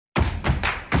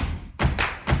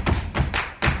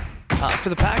For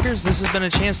the Packers, this has been a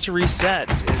chance to reset.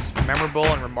 As memorable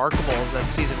and remarkable as that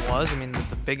season was, I mean,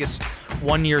 the biggest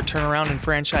one-year turnaround in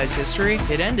franchise history,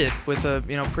 it ended with a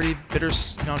pretty bitter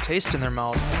taste in their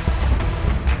mouth.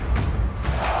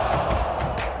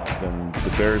 And the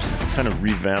Bears have kind of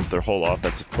revamped their whole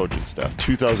offensive coaching staff.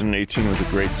 2018 was a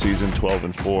great season,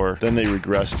 12-4. Then they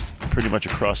regressed pretty much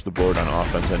across the board on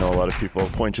offense. I know a lot of people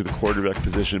point to the quarterback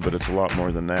position, but it's a lot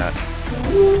more than that.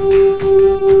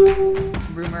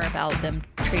 Rumor about them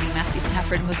trading Matthew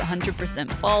Stafford was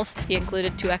 100% false. He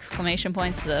included 2 exclamation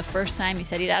points the first time. He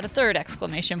said he'd add a 3rd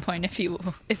exclamation point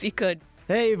if he could.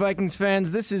 Hey, Vikings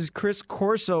fans, this is Chris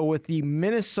Corso with the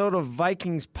Minnesota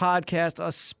Vikings podcast,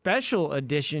 a special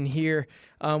edition here.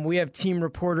 We have team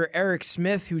reporter Eric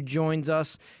Smith who joins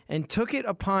us and took it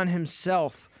upon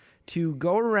himself to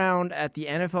go around at the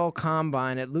NFL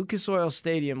Combine at Lucas Oil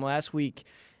Stadium last week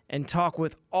and talk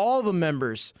with all the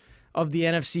members of the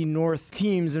NFC North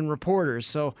teams and reporters.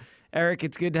 So, Eric,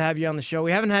 it's good to have you on the show.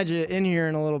 We haven't had you in here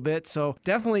in a little bit, so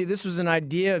definitely this was an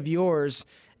idea of yours.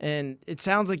 And it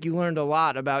sounds like you learned a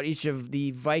lot about each of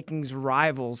the Vikings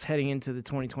rivals heading into the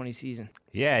 2020 season.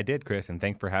 Yeah, I did, Chris, and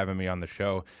thanks for having me on the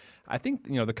show. I think,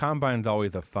 the Combine's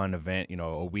always a fun event,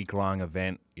 a week-long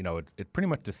event. It's pretty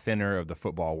much the center of the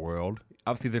football world.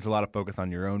 Obviously, there's a lot of focus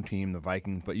on your own team, the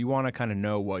Vikings, but you want to kind of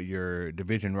know what your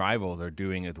division rivals are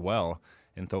doing as well.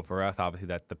 And so for us, obviously,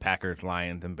 that's the Packers,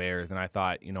 Lions, and Bears. And I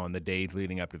thought, in the days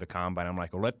leading up to the Combine, I'm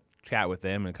like, well, let's chat with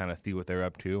them and kind of see what they're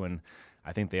up to. And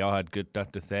I think they all had good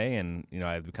stuff to say, and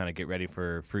as we kind of get ready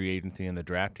for free agency and the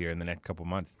draft here in the next couple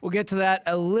months. We'll get to that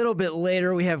a little bit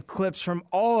later. We have clips from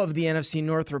all of the NFC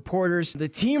North reporters, the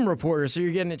team reporters, so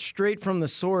you're getting it straight from the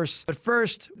source. But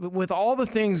first, with all the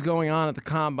things going on at the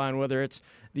Combine, whether it's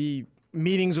the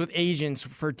meetings with agents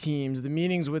for teams, the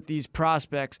meetings with these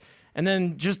prospects, and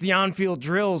then just the on-field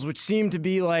drills, which seem to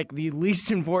be like the least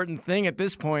important thing at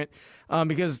this point,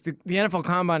 because the NFL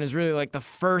Combine is really like the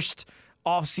first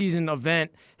off-season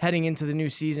event heading into the new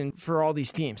season for all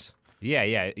these teams. Yeah,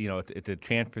 it's a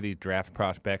chance for these draft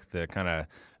prospects to kind of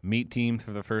meet teams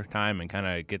for the first time and kind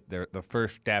of get the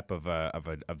first step of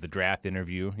the draft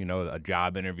interview, a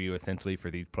job interview essentially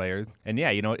for these players. And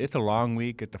yeah, it's a long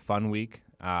week, it's a fun week.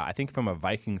 I think from a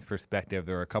Vikings perspective,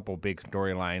 there were a couple big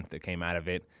storylines that came out of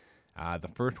it. The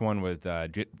first one was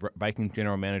Vikings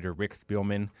general manager Rick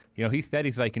Spielman. He said,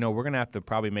 he's like, we're going to have to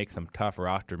probably make some tough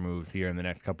roster moves here in the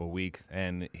next couple of weeks.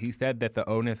 And he said that the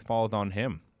onus falls on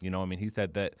him. He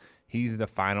said that he's the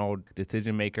final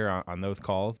decision maker on those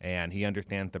calls, and he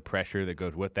understands the pressure that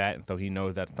goes with that. And so he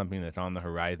knows that's something that's on the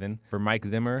horizon. For Mike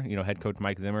Zimmer, head coach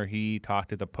Mike Zimmer, he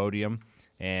talked at the podium.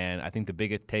 And I think the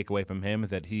biggest takeaway from him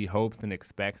is that he hopes and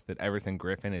expects that Everson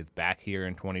Griffin is back here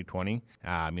in 2020.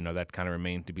 That kind of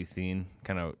remains to be seen.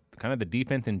 Kind of the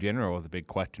defense in general is a big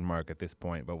question mark at this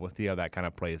point, but we'll see how that kind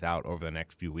of plays out over the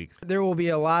next few weeks. There will be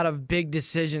a lot of big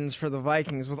decisions for the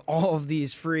Vikings with all of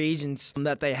these free agents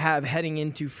that they have heading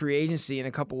into free agency in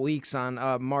a couple weeks. On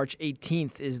March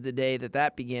 18th is the day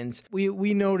that begins.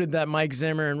 We noted that Mike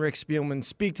Zimmer and Rick Spielman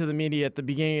speak to the media at the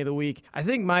beginning of the week. I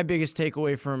think my biggest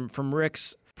takeaway from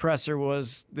Rick's presser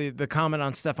was the comment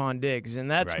on Stephon Diggs, and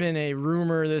that's been a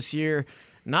rumor this year,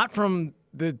 not from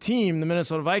the team, the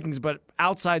Minnesota Vikings, but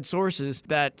outside sources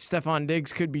that Stephon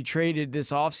Diggs could be traded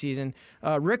this offseason.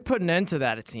 Rick put an end to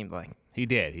that, it seemed like. He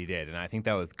did, and I think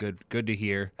that was good to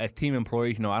hear. As team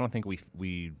employees, I don't think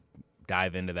we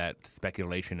dive into that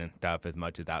speculation and stuff as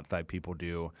much as outside people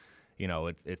do.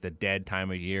 It's a dead time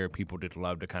of year. People just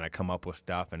love to kind of come up with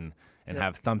stuff and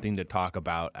have something to talk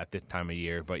about at this time of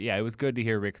year. But, yeah, it was good to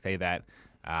hear Rick say that.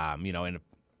 And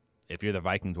if you're the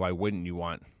Vikings, why wouldn't you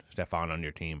want Stephon on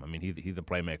your team? I mean, he's a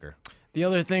playmaker. The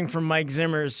other thing from Mike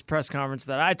Zimmer's press conference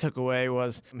that I took away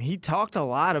was he talked a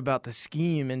lot about the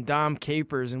scheme and Dom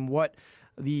Capers and what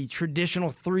the traditional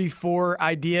 3-4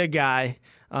 idea guy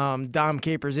Dom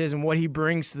Capers is and what he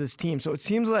brings to this team. So it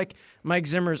seems like Mike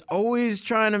Zimmer's always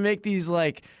trying to make these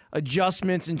like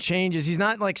adjustments and changes. He's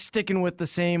not like sticking with the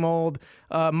same old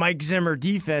Mike Zimmer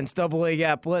defense, double A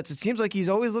gap blitz. It seems like he's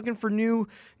always looking for new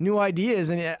ideas,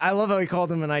 and I love how he called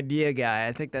him an idea guy.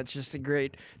 I think that's just a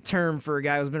great term for a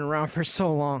guy who's been around for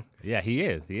so long. Yeah, he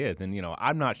is. And,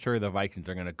 I'm not sure the Vikings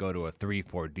are going to go to a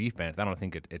 3-4 defense. I don't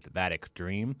think it's that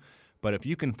extreme. But if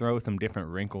you can throw some different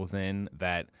wrinkles in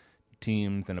that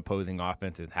teams and opposing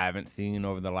offenses haven't seen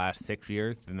over the last 6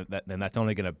 years, then that's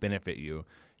only going to benefit you.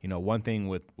 One thing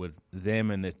with them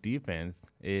and this defense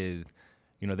is,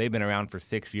 they've been around for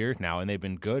 6 years now, and they've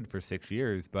been good for 6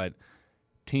 years, but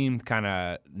teams kind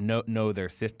of know their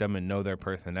system and know their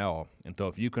personnel. And so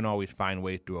if you can always find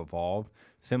ways to evolve,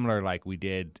 similar like we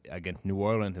did against New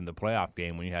Orleans in the playoff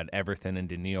game when you had Everson and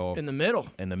Daniil in the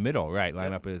middle. Right,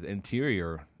 line up as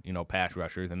interior, pass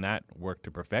rushers, and that worked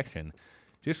to perfection.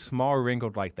 Just small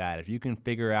wrinkles like that. If you can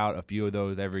figure out a few of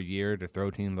those every year to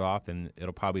throw teams off, then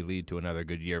it'll probably lead to another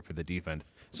good year for the defense.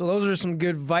 So those are some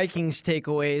good Vikings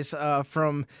takeaways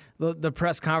from the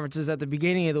press conferences at the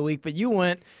beginning of the week. But you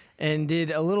went and did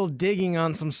a little digging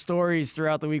on some stories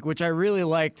throughout the week, which I really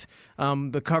liked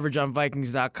the coverage on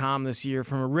Vikings.com this year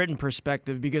from a written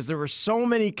perspective because there were so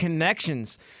many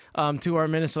connections to our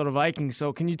Minnesota Vikings.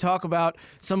 So can you talk about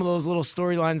some of those little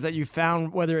storylines that you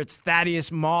found, whether it's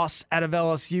Thaddeus Moss out of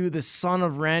LSU, the son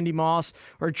of Randy Moss,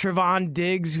 or Trevon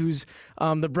Diggs, who's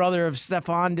the brother of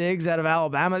Stephon Diggs out of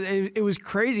Alabama? It was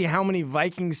crazy how many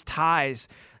Vikings ties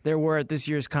there were at this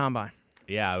year's Combine.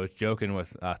 Yeah, I was joking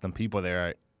with some people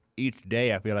there. Each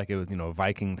day I feel like it was,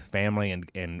 Vikings family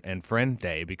and friends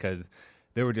day because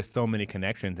there were just so many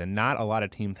connections and not a lot of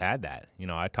teams had that.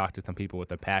 I talked to some people with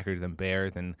the Packers and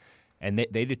Bears and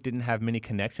they just didn't have many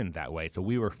connections that way. So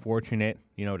we were fortunate,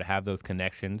 to have those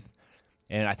connections.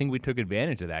 And I think we took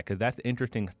advantage of that because that's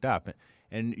interesting stuff.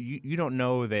 And you don't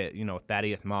know that,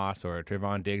 Thaddeus Moss or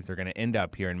Trevon Diggs are going to end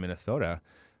up here in Minnesota.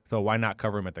 So why not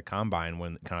cover him at the Combine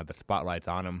when kind of the spotlight's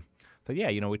on him? So,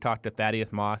 yeah, we talked to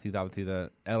Thaddeus Moss. He's obviously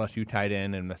the LSU tight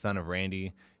end and the son of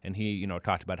Randy. And he,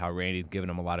 talked about how Randy's given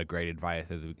him a lot of great advice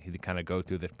as he kind of goes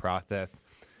through this process.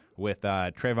 With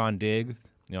Trevon Diggs,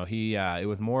 it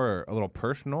was more a little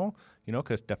personal,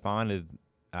 because Stephon is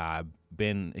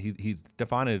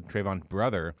Trevon's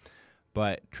brother.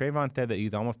 But Trevon said that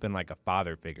he's almost been like a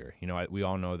father figure. We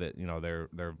all know that,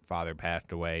 their father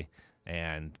passed away.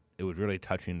 And it was really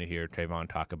touching to hear Trevon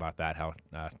talk about that, how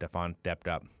Stephon stepped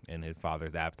up in his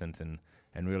father's absence and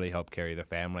really helped carry the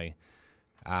family.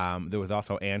 There was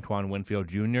also Antoine Winfield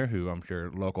Jr., who I'm sure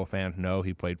local fans know.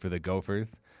 He played for the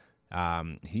Gophers.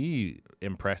 He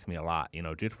impressed me a lot,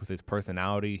 just with his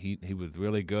personality. He was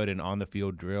really good in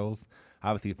on-the-field drills.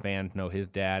 Obviously, fans know his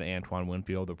dad, Antoine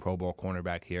Winfield, the Pro Bowl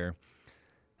cornerback here.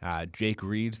 Jake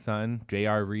Reed's son,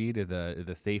 J.R. Reed, is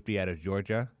a safety out of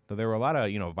Georgia. So there were a lot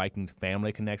of, Vikings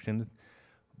family connections.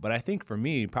 But I think for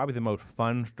me, probably the most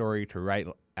fun story to write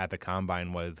at the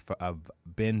Combine was of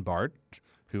Ben Bart,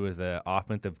 who is an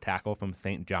offensive tackle from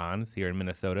St. John's here in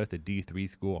Minnesota. It's a D3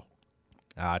 school.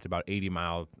 It's about 80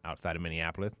 miles outside of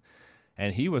Minneapolis.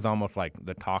 And he was almost like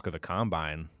the talk of the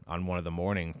Combine on one of the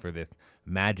mornings for this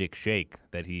magic shake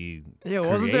that he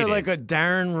wasn't there like a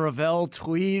Darren Ravel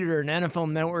tweet or an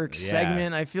NFL Network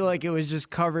segment? I feel like it was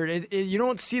just covered. You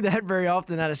don't see that very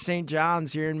often out of St.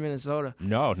 John's here in Minnesota.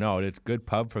 No, it's good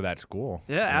pub for that school.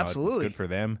 Yeah, absolutely. It's good for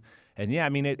them. And, yeah, I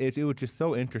mean, it was just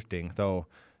so interesting. So,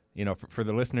 for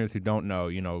the listeners who don't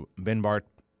know, Ben Bart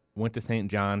went to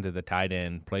St. John's as a tight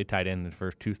end, played tight end in the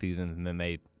first 2 seasons, and then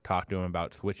they talked to him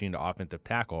about switching to offensive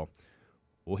tackle.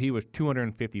 Well, he was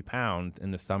 250 pounds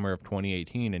in the summer of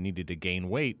 2018 and needed to gain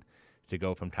weight to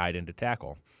go from tight end to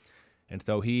tackle. And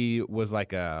so he was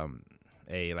like a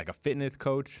fitness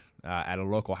coach at a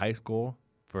local high school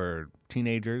for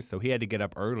teenagers. So he had to get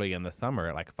up early in the summer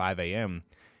at like 5 a.m.,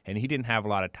 and he didn't have a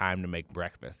lot of time to make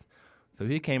breakfast. So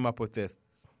he came up with this,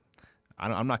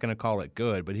 I'm not going to call it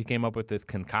good, but he came up with this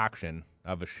concoction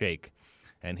of a shake.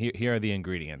 And here are the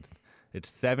ingredients. It's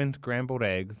 7 scrambled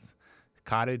eggs,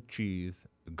 cottage cheese,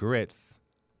 grits,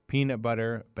 peanut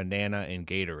butter, banana, and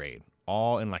Gatorade,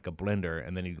 all in like a blender,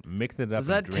 and then he mixed it up. Does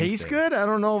that taste good? I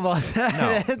don't know about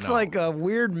that. It's like a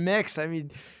weird mix. I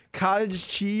mean, cottage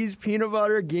cheese, peanut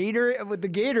butter, Gatorade. With the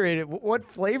Gatorade, what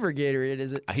flavor Gatorade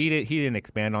is it? He didn't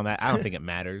expand on that. I don't think it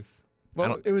matters.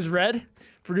 Well, it was red.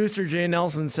 Producer Jay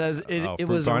Nelson says it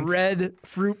was punch? red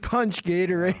fruit punch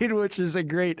Gatorade, which is a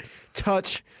great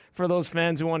touch for those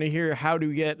fans who want to hear how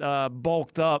to get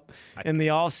bulked up in the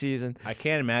off season. I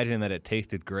can't imagine that it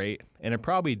tasted great, and it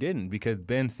probably didn't, because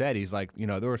Ben said he's like,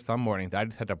 there were some mornings I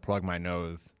just had to plug my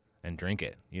nose and drink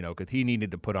it, because he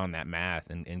needed to put on that mass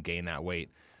and gain that weight.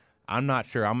 I'm not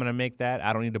sure I'm going to make that.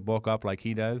 I don't need to bulk up like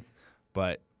he does,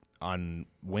 but on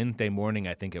Wednesday morning,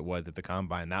 I think it was, at the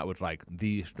Combine, that was like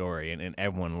the story, and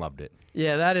everyone loved it.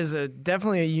 Yeah, that is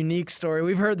definitely a unique story.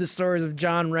 We've heard the stories of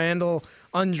John Randall,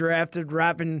 undrafted,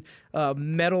 wrapping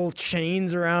metal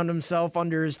chains around himself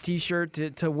under his T-shirt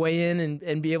to weigh in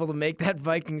and be able to make that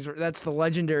Vikings. That's the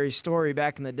legendary story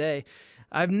back in the day.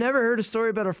 I've never heard a story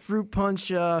about a fruit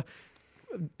punch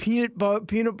peanut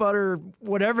butter,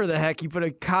 whatever the heck. You put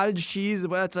a cottage cheese.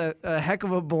 That's a heck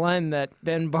of a blend that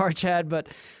Ben Barch had, but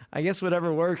I guess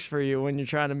whatever works for you when you're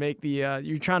trying to make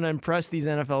you're trying to impress these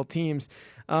NFL teams.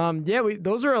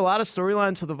 Those are a lot of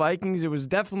storylines for the Vikings. It was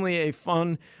definitely a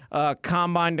fun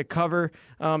combine to cover.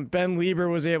 Ben Lieber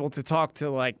was able to talk to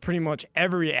like pretty much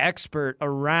every expert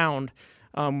around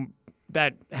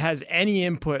that has any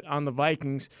input on the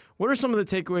Vikings. What are some of the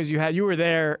takeaways you had? You were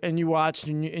there and you watched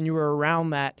and you were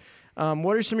around that.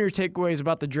 What are some of your takeaways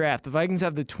about the draft? The Vikings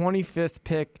have the 25th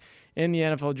pick in the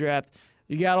NFL draft.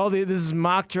 You got this is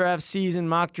mock draft season,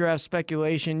 mock draft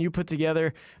speculation. You put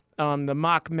together the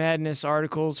Mock Madness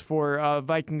articles for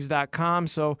Vikings.com.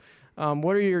 So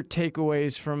what are your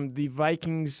takeaways from the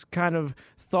Vikings kind of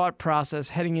thought process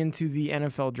heading into the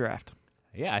NFL draft?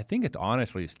 Yeah, I think it's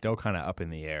honestly still kind of up in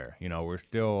the air. We're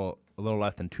still a little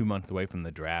less than 2 months away from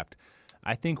the draft.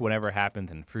 I think whatever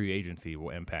happens in free agency will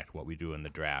impact what we do in the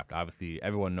draft. Obviously,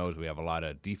 everyone knows we have a lot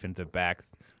of defensive backs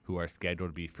who are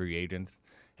scheduled to be free agents.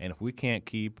 And if we can't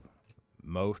keep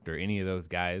most or any of those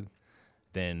guys,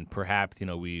 then perhaps,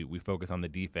 we focus on the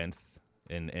defense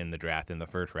in the draft in the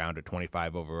first round at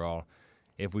 25 overall.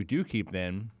 If we do keep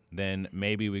them, then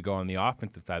maybe we go on the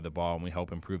offensive side of the ball and we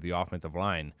help improve the offensive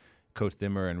line. Coach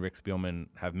Zimmer and Rick Spielman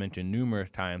have mentioned numerous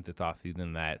times this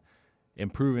offseason that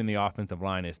improving the offensive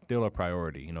line is still a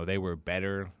priority. They were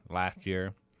better last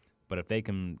year, but if they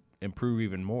can improve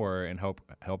even more and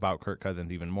help out Kirk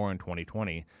Cousins even more in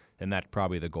 2020, then that's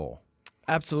probably the goal.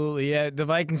 Absolutely, yeah. The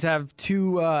Vikings have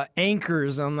two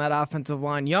anchors on that offensive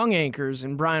line, young anchors,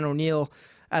 and Brian O'Neill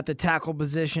at the tackle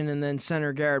position, and then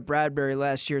center Garrett Bradbury,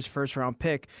 last year's first-round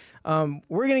pick.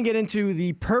 We're going to get into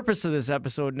the purpose of this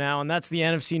episode now, and that's the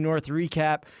NFC North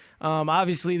recap.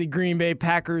 Obviously, the Green Bay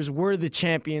Packers were the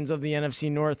champions of the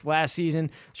NFC North last season.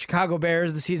 Chicago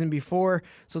Bears the season before.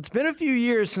 So it's been a few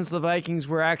years since the Vikings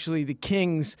were actually the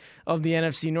kings of the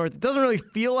NFC North. It doesn't really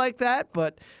feel like that,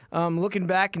 but looking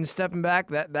back and stepping back,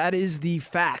 that is the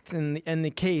fact and the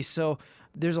case. So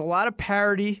there's a lot of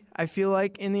parity, I feel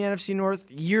like, in the NFC North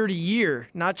year to year,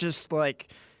 not just like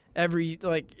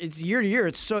it's year to year.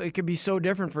 It could be so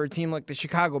different for a team like the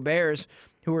Chicago Bears,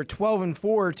 who were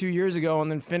 12-4 2 years ago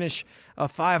and then finish a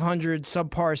 500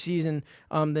 subpar season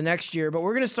the next year. But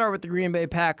we're going to start with the Green Bay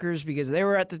Packers because they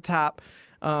were at the top,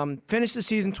 finished the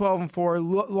season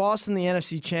 12-4, lost in the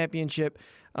NFC Championship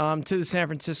to the San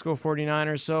Francisco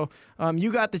 49ers. So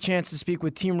you got the chance to speak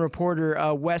with team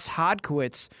reporter Wes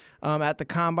Hodkiewicz at the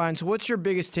Combine. So what's your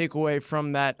biggest takeaway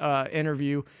from that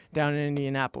interview down in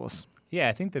Indianapolis? Yeah,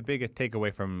 I think the biggest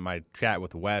takeaway from my chat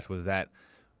with Wes was that,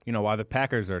 while the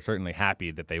Packers are certainly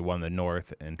happy that they won the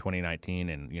North in 2019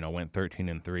 and, went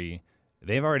 13-3,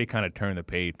 they've already kind of turned the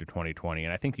page to 2020,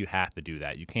 and I think you have to do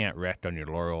that. You can't rest on your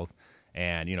laurels.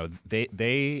 And,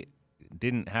 they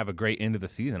didn't have a great end of the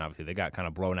season, obviously. They got kind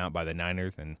of blown out by the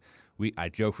Niners, and I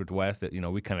joked with Wes that,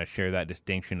 we kind of share that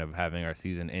distinction of having our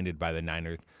season ended by the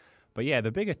Niners. But, yeah,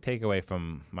 the biggest takeaway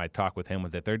from my talk with him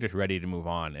was that they're just ready to move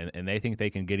on, and they think they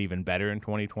can get even better in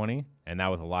 2020, and that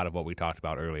was a lot of what we talked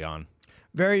about early on.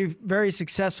 Very, very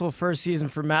successful first season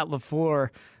for Matt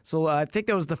LaFleur. So I think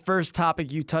that was the first topic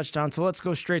you touched on. So let's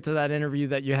go straight to that interview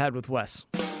that you had with Wes.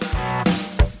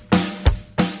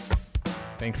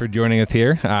 Thanks for joining us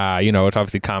here. It's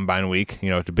obviously Combine Week.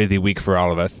 It's a busy week for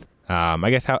all of us. I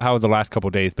guess how has the last couple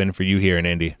of days been for you here in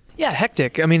Indy? Yeah,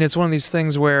 hectic. I mean, it's one of these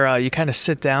things where you kind of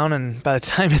sit down, and by the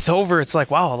time it's over, it's like,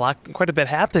 wow, quite a bit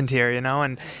happened here,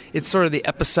 and it's sort of the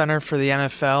epicenter for the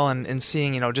NFL, and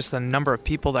seeing, just the number of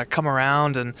people that come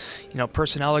around, and,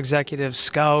 personnel executives,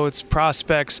 scouts,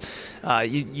 prospects,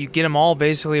 you get them all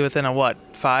basically within a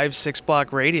 5-6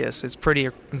 block radius. It's pretty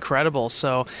incredible.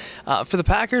 So for the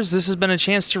Packers, this has been a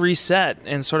chance to reset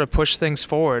and sort of push things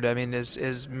forward. I mean,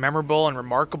 as memorable and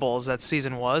remarkable as that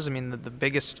season was, I mean, the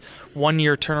biggest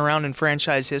one-year turnaround in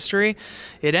franchise history,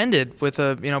 it ended with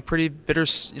a pretty bitter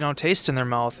taste in their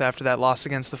mouth after that loss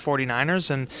against the 49ers.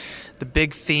 And the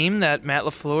big theme that Matt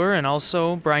LaFleur and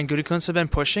also Brian Gutekunst have been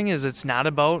pushing is it's not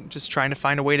about just trying to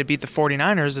find a way to beat the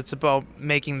 49ers. It's about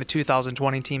making the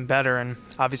 2020 team better, and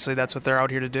obviously that's what they're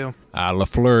out here to do.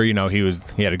 LaFleur,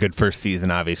 he had a good first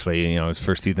season, obviously. His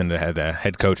first season as a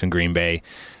head coach in Green Bay.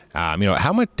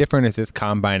 How much different is this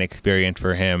Combine experience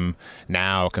for him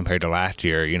now compared to last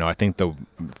year? I think the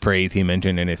phrase he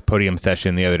mentioned in his podium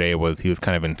session the other day was he was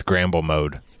kind of in scramble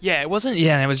mode. Yeah, it wasn't.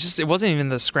 Yeah, it wasn't even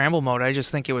the scramble mode. I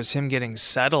just think it was him getting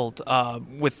settled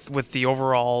with the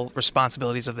overall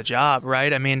responsibilities of the job.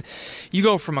 Right. I mean, you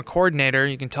go from a coordinator.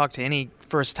 You can talk to any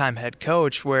first-time head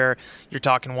coach where you're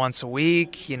talking once a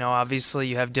week. Obviously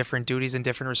you have different duties and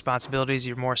different responsibilities.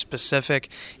 You're more specific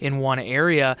in one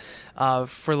area.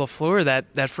 For LaFleur,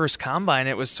 that first combine,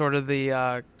 it was sort of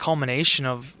the culmination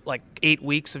of like 8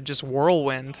 weeks of just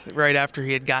whirlwind right after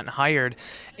he had gotten hired.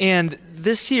 And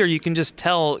this year you can just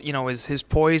tell, his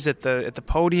poise at the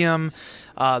podium.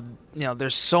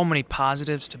 There's so many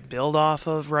positives to build off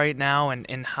of right now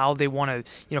and how they want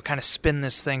to, kind of spin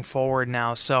this thing forward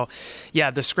now. So,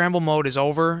 yeah, the scramble mode is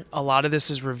over. A lot of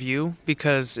this is review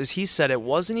because, as he said, it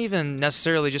wasn't even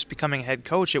necessarily just becoming a head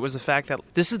coach. It was the fact that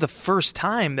this is the first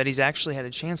time that he's actually had a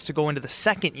chance to go into the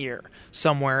second year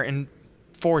somewhere in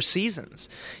 4 seasons.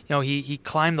 He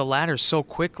climbed the ladder so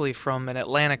quickly from an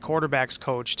Atlanta quarterbacks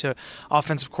coach to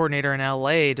offensive coordinator in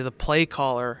LA to the play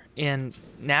caller in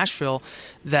Nashville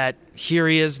that here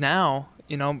he is now,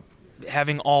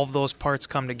 having all of those parts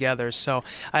come together. So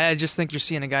I just think you're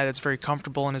seeing a guy that's very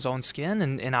comfortable in his own skin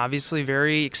and obviously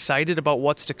very excited about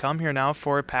what's to come here now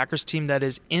for a Packers team that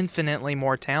is infinitely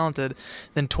more talented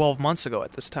than 12 months ago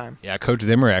at this time. Yeah, Coach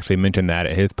Zimmer actually mentioned that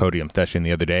at his podium session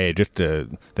the other day, just the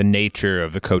nature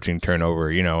of the coaching turnover,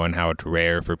 and how it's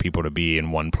rare for people to be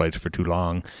in one place for too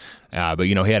long. But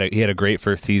he had a great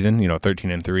first season,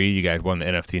 13-3. You guys won the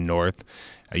NFC North.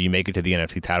 You make it to the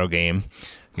NFC title game.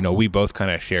 We both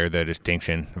kind of share the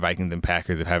distinction, Vikings and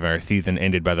Packers, of having our season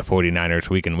ended by the 49ers.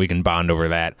 We can bond over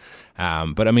that.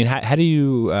 But I mean, how do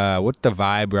you? What's the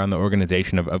vibe around the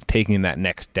organization of taking that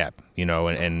next step?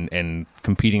 And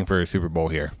competing for a Super Bowl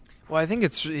here. Well, I think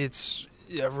it's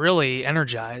really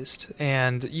energized.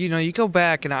 And, you go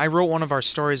back, and I wrote one of our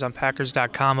stories on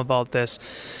Packers.com about this.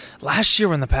 Last year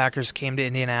when the Packers came to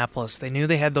Indianapolis, they knew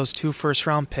they had those 2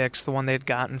 first-round picks, the one they had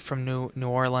gotten from New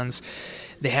Orleans.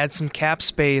 They had some cap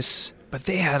space, but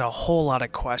they had a whole lot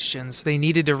of questions. They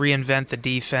needed to reinvent the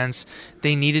defense.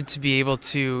 They needed to be able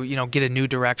to, get a new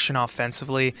direction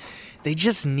offensively. They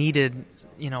just needed,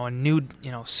 a new,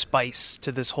 spice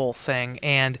to this whole thing.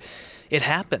 And it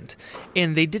happened.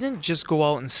 And they didn't just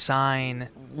go out and sign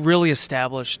really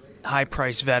established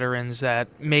high-priced veterans that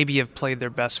maybe have played their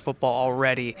best football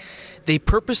already. They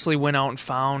purposely went out and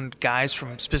found guys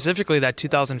from specifically that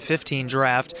 2015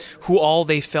 draft who all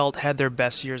they felt had their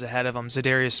best years ahead of them.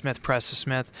 Zadarius Smith, Presta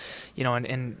Smith,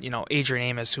 and Adrian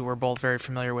Amos, who we're both very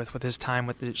familiar with his time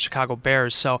with the Chicago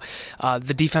Bears. So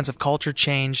the defensive culture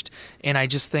changed, and I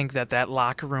just think that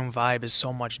locker room vibe is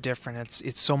so much different.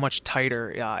 It's so much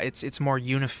tighter. It's more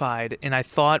unified. And I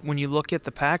thought when you look at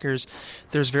the Packers,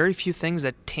 there's very few things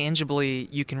that tangibly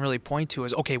you can really point to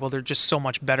as, okay, well, they're just so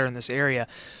much better in this area.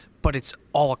 But it's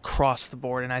all across the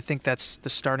board, and I think that's the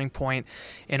starting point.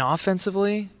 And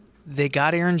offensively, they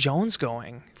got Aaron Jones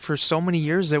going. For so many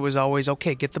years, it was always,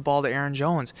 okay, get the ball to Aaron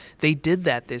Jones. They did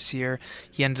that this year.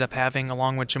 He ended up having,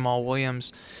 along with Jamal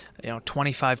Williams,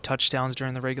 25 touchdowns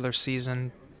during the regular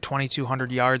season,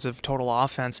 2,200 yards of total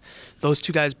offense. Those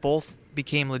two guys both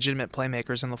became legitimate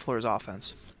playmakers in LaFleur's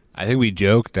offense. I think we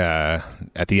joked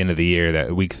at the end of the year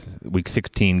that week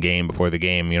 16 game before the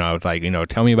game, I was like,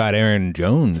 tell me about Aaron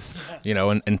Jones,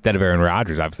 instead of Aaron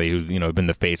Rodgers, obviously, who's, been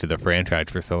the face of the franchise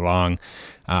for so long.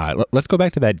 Let's go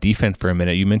back to that defense for a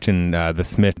minute. You mentioned the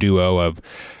Smith duo of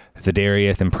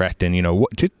Zadarius and Preston.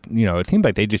 It seems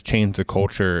like they just changed the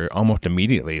culture almost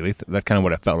immediately. At least that's kind of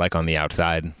what it felt like on the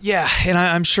outside. Yeah, and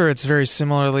I'm sure it's very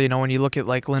similarly, when you look at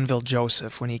like Linville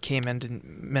Joseph, when he came into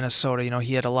Minnesota,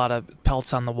 he had a lot of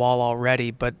pelts on the wall already,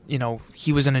 but,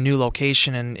 he was in a new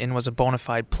location and was a bona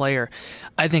fide player.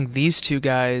 I think these two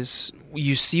guys,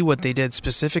 you see what they did,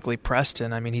 specifically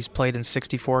Preston. I mean, he's played in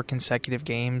 64 consecutive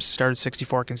games, started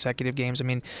 64 consecutive games. I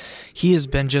mean, he has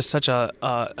been just such a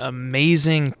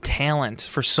amazing talent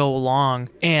for so long.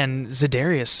 And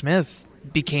Zadarius Smith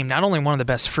became not only one of the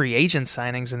best free agent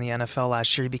signings in the NFL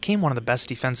last year, he became one of the best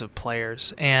defensive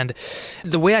players. And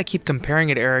the way I keep comparing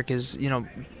it, Eric, is,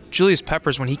 Julius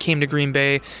Peppers, when he came to Green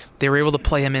Bay, they were able to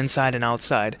play him inside and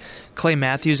outside. Clay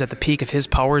Matthews, at the peak of his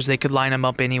powers, they could line him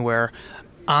up anywhere,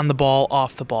 on the ball,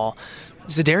 off the ball.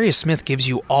 Zadarius Smith gives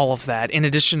you all of that, in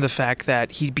addition to the fact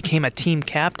that he became a team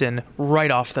captain right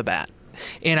off the bat.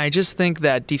 And I just think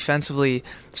that defensively,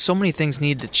 so many things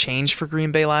needed to change for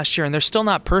Green Bay last year, and they're still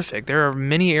not perfect. There are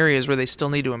many areas where they still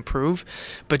need to improve,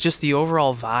 but just the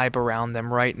overall vibe around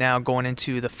them right now, going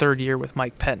into the third year with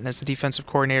Mike Pettin as the defensive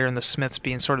coordinator and the Smiths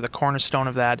being sort of the cornerstone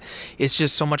of that, it's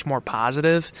just so much more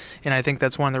positive, and I think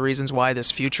that's one of the reasons why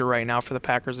this future right now for the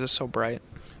Packers is so bright.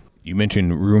 You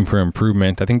mentioned room for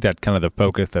improvement. I think that's kind of the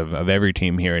focus of every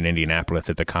team here in Indianapolis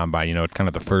at the Combine. It's kind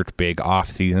of the first big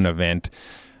off-season event.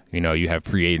 You have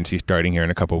free agency starting here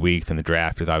in a couple of weeks, and the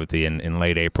draft is obviously in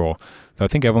late April. So I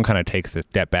think everyone kind of takes a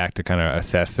step back to kind of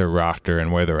assess their roster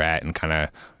and where they're at and kind of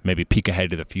maybe peek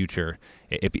ahead to the future.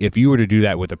 If you were to do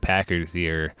that with the Packers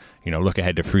here, look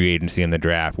ahead to free agency and the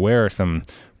draft, where are some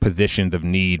positions of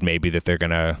need maybe that they're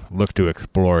going to look to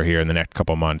explore here in the next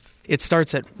couple months? It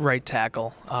starts at right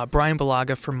tackle. Brian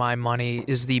Bulaga, for my money,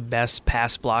 is the best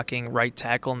pass-blocking right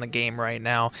tackle in the game right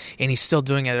now, and he's still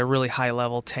doing it at a really high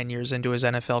level 10 years into his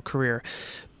NFL career.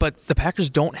 But the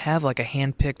Packers don't have like a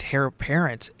hand-picked heir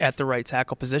apparent at the right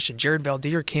tackle position. Jared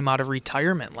Valdir came out of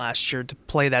retirement last year to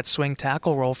play that swing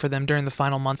tackle role for them during the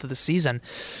final month of the season.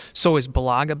 So is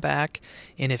Bulaga back?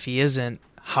 And if he isn't,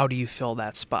 how do you fill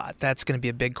that spot? That's going to be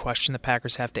a big question the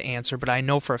Packers have to answer. But I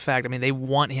know for a fact, they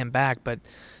want him back, but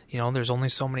there's only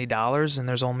so many dollars and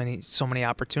there's only so many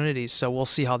opportunities. So we'll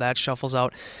see how that shuffles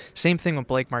out. Same thing with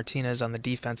Blake Martinez on the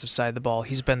defensive side of the ball.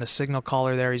 He's been the signal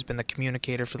caller there. He's been the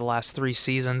communicator for the last 3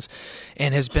 seasons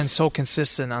and has been so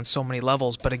consistent on so many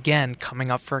levels. But again, coming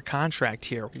up for a contract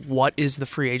here, what is the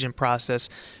free agent process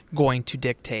going to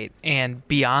dictate? And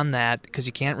beyond that, because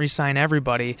you can't re-sign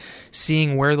everybody,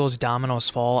 seeing where those dominoes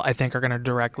fall, I think are going to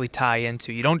directly tie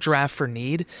into. You don't draft for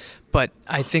need, but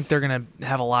I think they're going to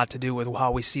have a lot to do with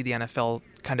how we see the NFL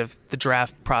kind of the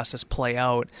draft process play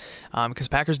out, because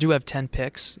Packers do have 10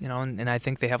 picks, and I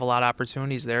think they have a lot of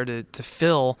opportunities there to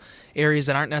fill areas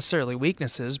that aren't necessarily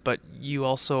weaknesses, but you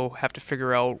also have to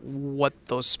figure out what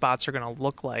those spots are going to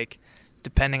look like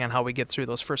depending on how we get through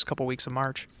those first couple weeks of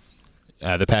March.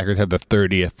 The Packers have the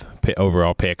 30th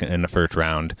overall pick in the first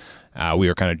round. We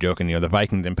were kind of joking, the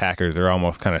Vikings and Packers are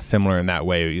almost kind of similar in that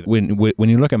way. When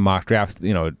you look at mock drafts,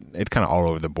 it's kind of all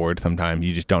over the board sometimes.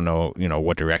 You just don't know,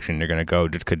 what direction you're going to go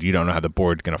just because you don't know how the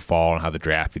board's going to fall and how the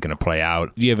draft is going to play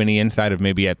out. Do you have any insight of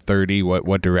maybe at 30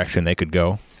 what direction they could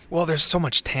go? Well, there's so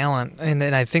much talent, and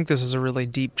I think this is a really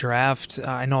deep draft.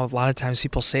 I know a lot of times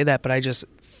people say that, but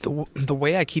the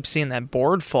way I keep seeing that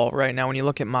board fall right now when you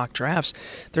look at mock drafts,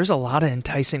 there's a lot of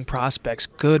enticing prospects,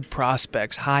 good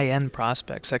prospects, high-end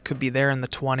prospects that could be there in the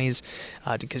 20s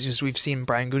because as we've seen,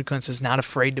 Brian Gutekunst is not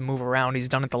afraid to move around. He's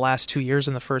done it the last 2 years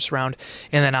in the first round,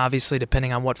 and then obviously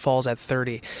depending on what falls at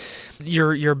 30.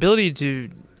 Your ability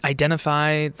to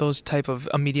identify those type of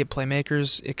immediate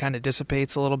playmakers, it kind of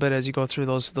dissipates a little bit as you go through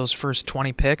those first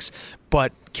 20 picks.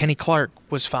 But Kenny Clark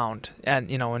was found at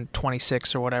in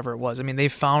 26 or whatever it was. They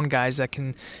found guys that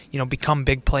can become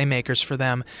big playmakers for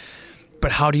them.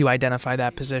 But how do you identify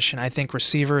that position? I think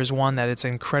receiver is one that it's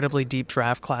an incredibly deep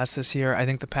draft class this year. I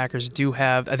think the Packers do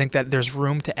have, I think that there's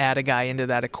room to add a guy into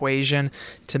that equation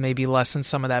to maybe lessen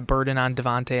some of that burden on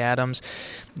Devontae Adams.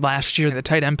 Last year, the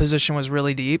tight end position was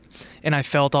really deep, and I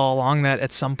felt all along that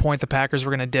at some point the Packers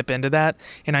were going to dip into that,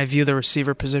 and I view the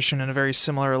receiver position in a very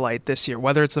similar light this year.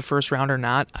 Whether it's the first round or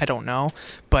not, I don't know,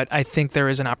 but I think there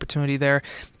is an opportunity there.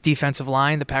 Defensive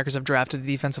line, the Packers have drafted a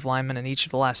defensive lineman in each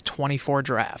of the last 24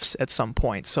 drafts at some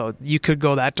point, so you could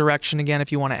go that direction again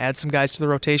if you want to add some guys to the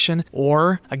rotation,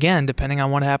 or, again, depending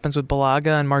on what happens with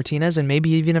Bulaga and Martinez, and maybe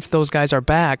even if those guys are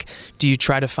back, do you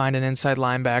try to find an inside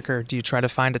linebacker? Do you try to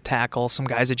find a tackle, some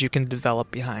guys that you can develop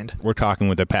behind? We're talking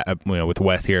with with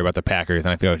Wes here about the Packers,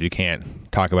 and I feel like you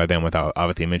can't talk about them without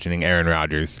obviously mentioning Aaron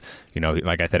Rodgers.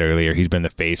 Like I said earlier, he's been the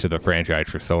face of the franchise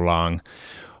for so long.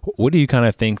 What do you kind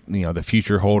of think, the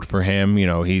future holds for him?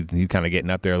 He's kind of getting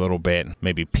up there a little bit,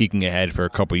 maybe peeking ahead for a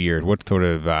couple of years. What's sort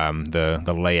of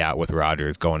the layout with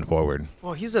Rodgers going forward?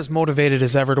 Well, he's as motivated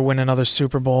as ever to win another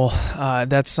Super Bowl.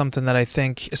 That's something that I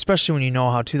think, especially when you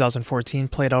know how 2014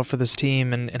 played out for this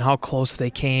team and how close they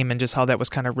came and just how that was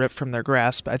kind of ripped from their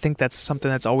grasp. I think that's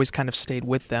something that's always kind of stayed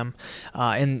with them,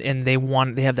 and they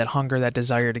have that hunger, that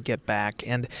desire to get back.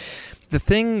 And the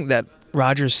thing that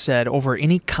Rodgers said over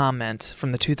any comment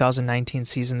from the 2019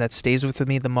 season that stays with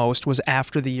me the most was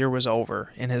after the year was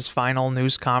over. In his final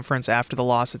news conference after the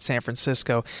loss at San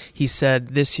Francisco, he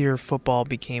said, "This year football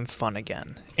became fun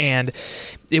again." And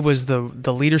it was the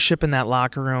leadership in that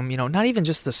locker room, not even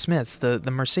just the Smiths, the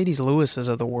Mercedes Lewises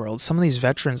of the world, some of these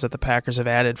veterans that the Packers have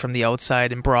added from the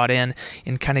outside and brought in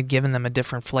and kind of given them a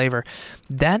different flavor.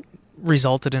 That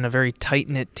resulted in a very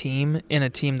tight-knit team, in a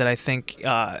team that I think,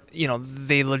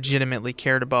 they legitimately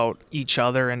cared about each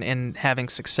other and having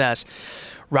success.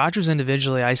 Rodgers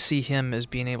individually, I see him as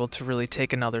being able to really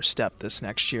take another step this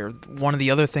next year. One of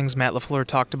the other things Matt LaFleur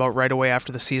talked about right away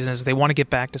after the season is they want to get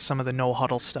back to some of the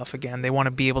no-huddle stuff again. They want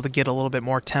to be able to get a little bit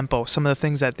more tempo. Some of the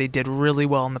things that they did really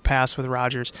well in the past with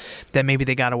Rodgers that maybe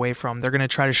they got away from. They're going to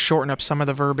try to shorten up some of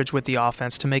the verbiage with the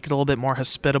offense to make it a little bit more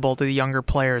hospitable to the younger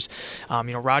players.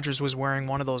 Rodgers was wearing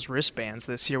one of those wristbands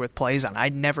this year with plays on. I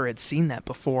never had seen that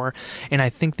before, and I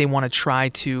think they want to try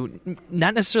to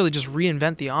not necessarily just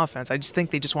reinvent the offense. I just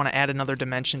think they just want to add another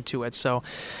dimension to it. So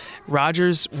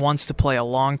Rodgers wants to play a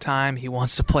long time. He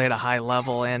wants to play at a high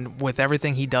level. And with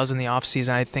everything he does in the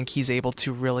offseason, I think he's able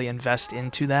to really invest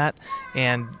into that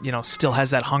and, still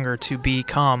has that hunger to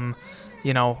become,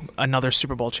 another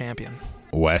Super Bowl champion.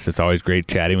 Wes, it's always great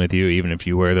chatting with you, even if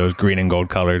you wear those green and gold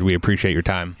colors. We appreciate your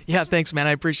time. Yeah, thanks, man.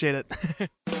 I appreciate it.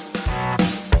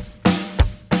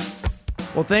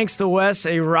 Well, thanks to Wes,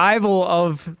 a rival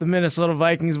of the Minnesota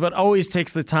Vikings, but always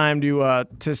takes the time to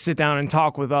sit down and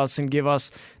talk with us and give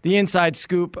us the inside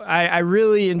scoop. I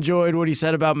really enjoyed what he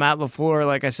said about Matt LaFleur,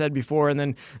 like I said before, and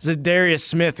then Zadarius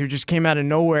Smith, who just came out of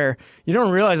nowhere. You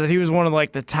don't realize that he was one of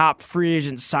the top free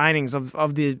agent signings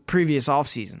of the previous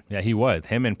offseason. Yeah, he was.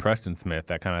 Him and Preston Smith,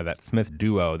 that Smith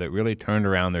duo that really turned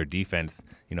around their defense.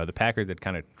 The Packers had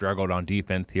kind of struggled on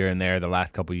defense here and there the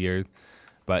last couple of years.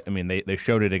 But, they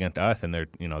showed it against us and their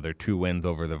 2 wins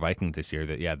over the Vikings this year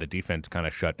that, the defense kind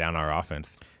of shut down our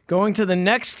offense. Going to the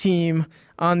next team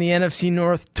on the NFC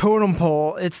North totem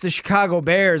pole, it's the Chicago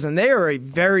Bears, and they are a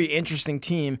very interesting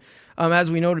team. As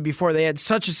we noted before, they had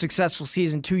such a successful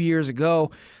season 2 years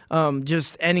ago,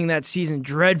 just ending that season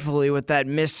dreadfully with that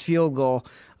missed field goal.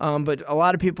 But a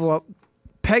lot of people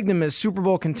pegged them as Super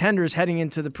Bowl contenders heading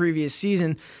into the previous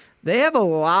season. They have a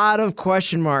lot of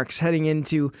question marks heading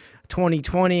into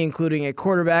 2020, including a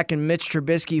quarterback in Mitch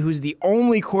Trubisky, who's the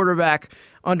only quarterback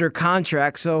under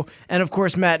contract. So, and of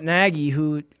course, Matt Nagy,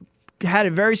 who had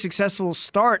a very successful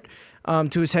start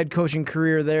to his head coaching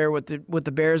career there with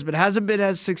the Bears, but hasn't been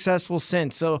as successful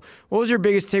since. So, what was your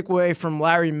biggest takeaway from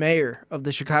Larry Mayer of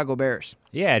the Chicago Bears?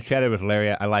 Yeah, I chatted with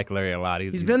Larry. I like Larry a lot.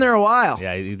 He's been there a while.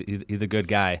 Yeah, he's a good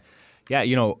guy. Yeah,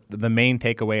 the main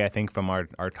takeaway I think from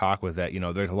our talk was that,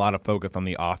 there's a lot of focus on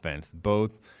the offense,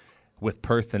 both with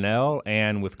personnel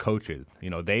and with coaches.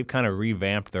 They've kind of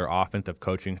revamped their offensive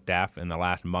coaching staff in the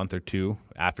last month or two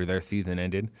after their season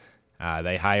ended.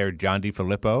 They hired John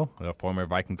DeFilippo, the former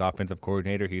Vikings offensive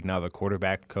coordinator. He's now the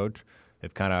quarterback coach.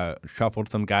 They've kind of shuffled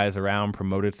some guys around,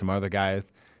 promoted some other guys.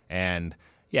 And,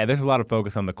 yeah, there's a lot of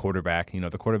focus on the quarterback.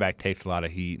 The quarterback takes a lot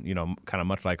of heat, kind of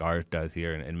much like ours does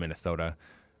here in Minnesota.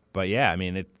 But, yeah,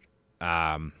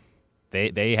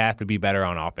 They have to be better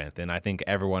on offense, and I think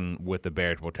everyone with the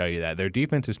Bears will tell you that. Their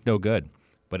defense is still good,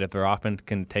 but if their offense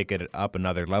can take it up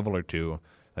another level or two,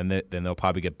 then they'll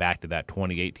probably get back to that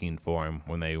 2018 form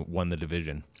when they won the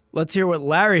division. Let's hear what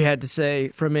Larry had to say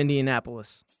from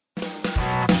Indianapolis.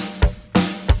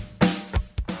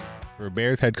 For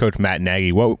Bears head coach Matt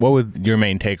Nagy, what was your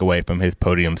main takeaway from his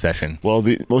podium session? Well,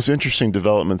 the most interesting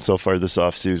development so far this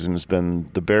offseason has been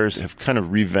the Bears have kind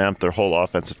of revamped their whole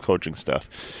offensive coaching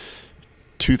staff.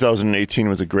 2018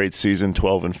 was a great season,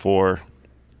 12-4.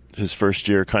 His first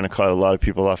year kind of caught a lot of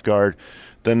people off guard.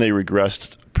 Then they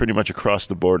regressed pretty much across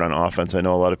the board on offense. I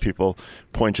know a lot of people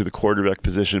point to the quarterback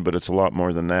position, but it's a lot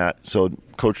more than that. So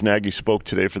Coach Nagy spoke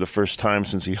today for the first time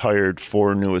since he hired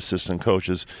 4 new assistant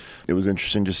coaches. It was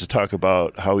interesting just to talk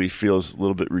about how he feels a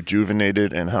little bit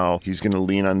rejuvenated and how he's going to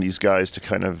lean on these guys to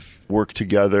kind of work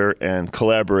together and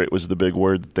collaborate was the big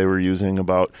word that they were using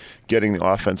about getting the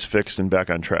offense fixed and back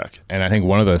on track. And I think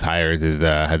one of those hires is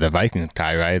the Vikings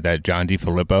guy, right? That John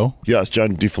DeFilippo? Yes, John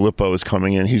DeFilippo is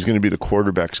coming in. He's going to be the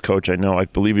quarterback's coach. I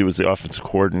believe he was the offensive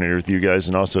coordinator with you guys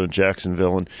and also in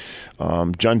Jacksonville. And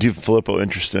John DeFilippo,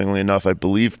 interestingly enough, I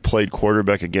believe played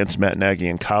quarterback against Matt Nagy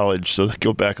in college, so they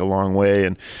go back a long way.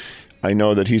 And I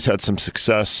know that he's had some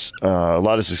success, a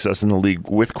lot of success in the league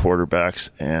with quarterbacks,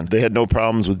 and they had no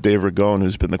problems with Dave Ragone,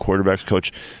 who's been the quarterback's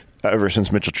coach ever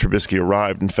since Mitchell Trubisky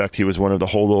arrived. In fact, he was one of the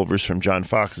holdovers from John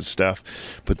Fox's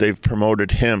staff, but they've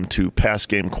promoted him to pass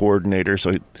game coordinator,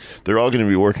 so they're all going to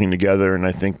be working together, and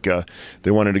I think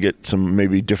they wanted to get some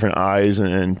maybe different eyes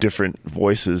and different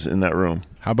voices in that room.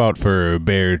 How about for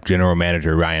Bears general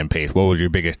manager Ryan Pace? What was your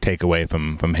biggest takeaway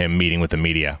from him meeting with the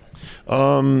media?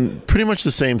 Pretty much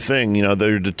the same thing.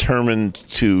 They're determined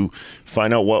to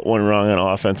find out what went wrong on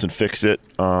offense and fix it.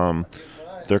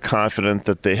 They're confident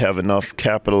that they have enough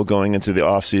capital going into the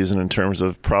offseason in terms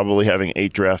of probably having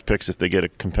 8 draft picks if they get a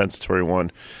compensatory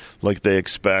one like they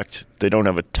expect. They don't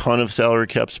have a ton of salary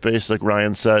cap space, like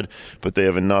Ryan said, but they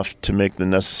have enough to make the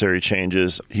necessary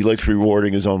changes. He likes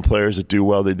rewarding his own players that do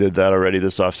well. They did that already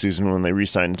this offseason when they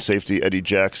re-signed safety Eddie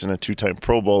Jackson, a 2-time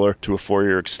Pro Bowler, to a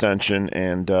 4-year extension.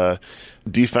 And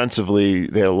Defensively,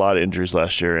 they had a lot of injuries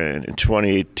last year, and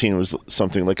 2018 was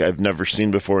something like I've never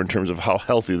seen before in terms of how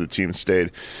healthy the team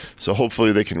stayed. So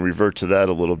hopefully they can revert to that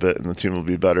a little bit, and the team will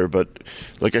be better. But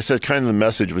like I said, kind of the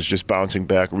message was just bouncing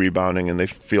back, rebounding, and they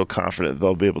feel confident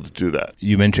they'll be able to do that.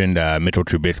 You mentioned Mitchell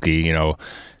Trubisky,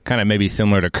 kind of maybe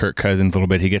similar to Kirk Cousins a little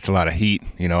bit. He gets a lot of heat,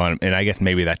 and I guess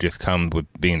maybe that just comes with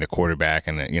being the quarterback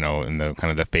and, and the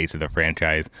kind of the face of the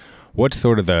franchise. What's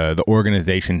sort of the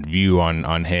organization's view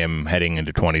on him heading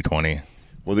into 2020?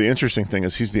 Well, the interesting thing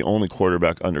is he's the only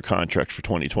quarterback under contract for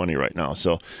 2020 right now.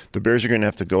 So the Bears are going to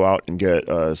have to go out and get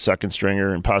a second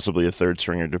stringer and possibly a third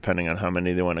stringer, depending on how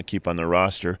many they want to keep on their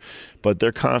roster. But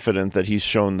they're confident that he's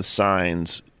shown the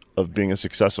signs of being a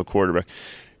successful quarterback.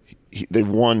 They've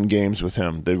won games with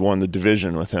him. They've won the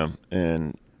division with him.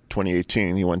 In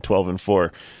 2018, he went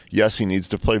 12-4. Yes, he needs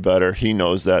to play better. He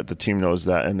knows that. The team knows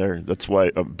that. And that's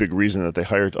why a big reason that they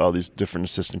hired all these different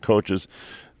assistant coaches.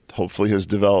 Hopefully his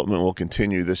development will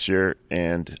continue this year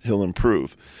and he'll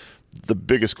improve. The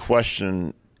biggest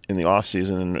question in the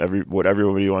offseason and what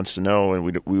everybody wants to know,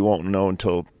 and we won't know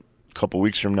until a couple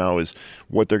weeks from now, is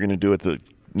what they're going to do at the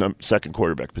second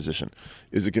quarterback position.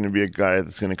 Is it going to be a guy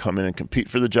that's going to come in and compete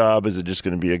for the job? Is it just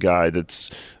going to be a guy that's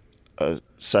a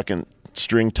second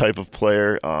string type of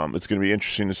player? It's going to be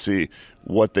interesting to see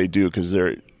what they do, because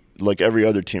they're like every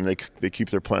other team. They keep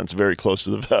their plans very close to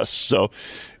the vest. So,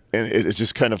 and it's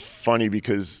just kind of funny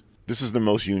because this is the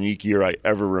most unique year I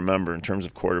ever remember in terms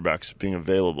of quarterbacks being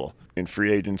available in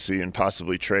free agency and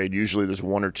possibly trade. Usually there's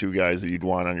one or two guys that you'd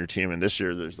want on your team, and this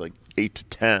year there's like 8 to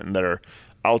 10 that are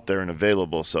out there and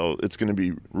available. So it's going to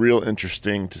be real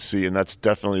interesting to see, and that's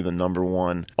definitely the number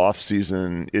one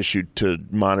off-season issue to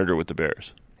monitor with the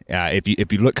Bears.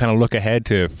 If you look ahead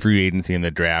to free agency and the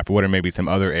draft, what are maybe some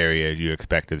other areas you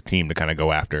expect the team to kind of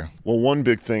go after? Well, one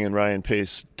big thing, and Ryan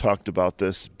Pace talked about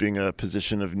this being a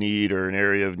position of need or an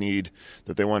area of need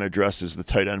that they want to address, is the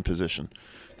tight end position.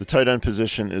 The tight end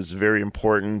position is very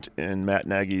important in Matt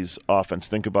Nagy's offense.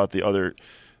 Think about the other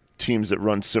teams that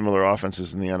run similar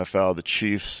offenses in the NFL, the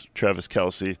Chiefs, Travis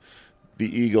Kelce,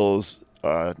 the Eagles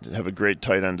have a great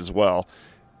tight end as well.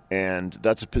 And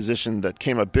that's a position that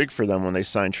came up big for them when they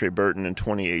signed Trey Burton in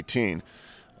 2018.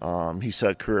 He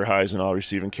set career highs in all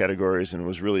receiving categories and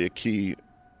was really a key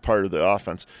part of the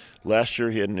offense. Last year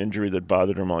he had an injury that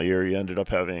bothered him all year. He ended up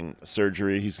having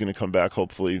surgery. He's going to come back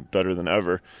hopefully better than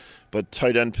ever. But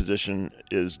tight end position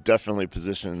is definitely a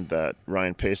position that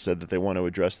Ryan Pace said that they want to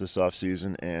address this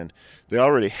offseason. And they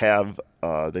already have,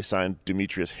 they signed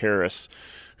Demetrius Harris,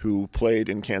 who played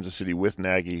in Kansas City with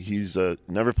Nagy. He's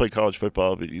never played college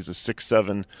football, but he's a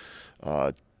 6'7",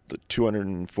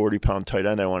 240-pound tight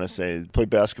end, I want to say. Played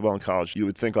basketball in college. You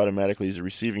would think automatically he's a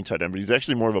receiving tight end, but he's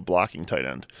actually more of a blocking tight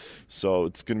end. So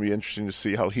it's going to be interesting to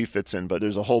see how he fits in. But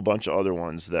there's a whole bunch of other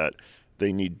ones that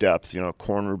they need depth.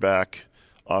 Cornerback,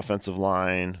 offensive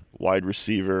line, wide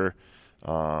receiver.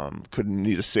 Could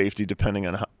need a safety depending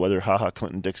on whether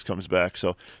Clinton Dix comes back.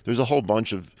 So there's a whole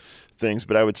bunch of things,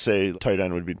 but I would say tight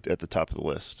end would be at the top of the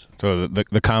list. So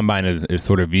the combine is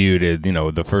sort of viewed as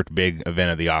the first big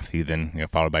event of the offseason,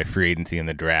 followed by free agency and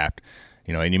the draft.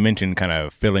 And you mentioned kind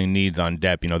of filling needs on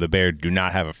depth. The Bears do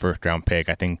not have a first round pick.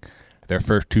 I think their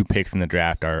first 2 picks in the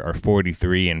draft are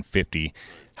 43 and 50.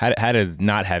 How does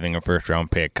not having a first round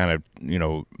pick kind of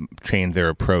change their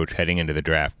approach heading into the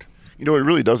draft? It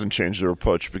really doesn't change their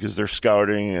approach, because they're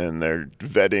scouting and they're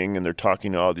vetting and they're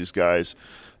talking to all these guys.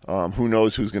 Who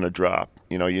knows who's going to drop?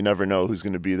 You never know who's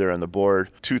going to be there on the board.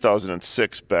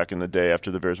 2006, back in the day, after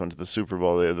the Bears went to the Super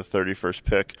Bowl, they had the 31st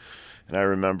pick. And I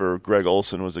remember Greg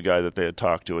Olsen was the guy that they had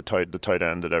talked to, the tight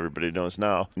end that everybody knows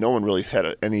now. No one really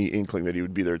had any inkling that he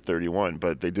would be there at 31,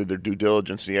 but they did their due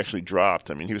diligence, and he actually dropped.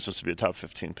 I mean, he was supposed to be a top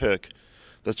 15 pick.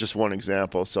 That's just one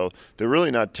example. So they're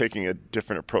really not taking a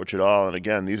different approach at all. And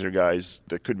again, these are guys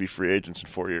that could be free agents in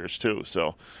 4 years too.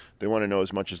 So they want to know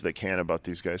as much as they can about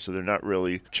these guys. So they're not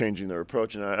really changing their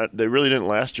approach. And they really didn't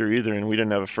last year either. And we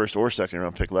didn't have a first or second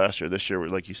round pick last year. This year,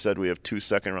 like you said, we have 2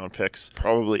 second round picks,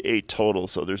 probably 8 total.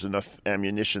 So there's enough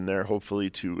ammunition there,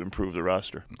 hopefully, to improve the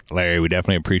roster. Larry, we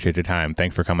definitely appreciate your time.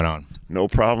 Thanks for coming on. No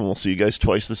problem. We'll see you guys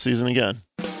twice this season again.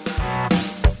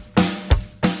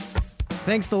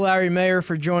 Thanks to Larry Mayer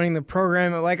for joining the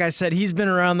program. Like I said, he's been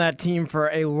around that team for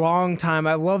a long time.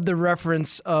 I love the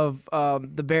reference of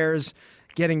the Bears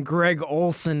getting Greg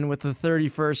Olsen with the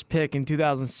 31st pick in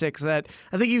 2006. That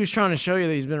I think he was trying to show you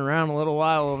that he's been around a little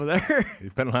while over there.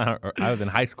 He's been around. I was in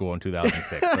high school in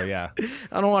 2006, so yeah.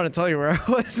 I don't want to tell you where I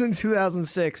was in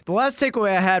 2006. The last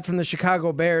takeaway I had from the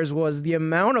Chicago Bears was the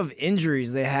amount of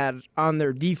injuries they had on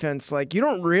their defense. Like, you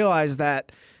don't realize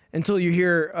that until you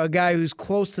hear a guy who's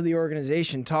close to the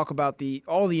organization talk about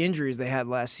all the injuries they had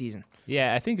last season.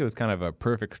 Yeah, I think it was kind of a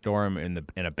perfect storm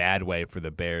in a bad way for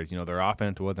the Bears. Their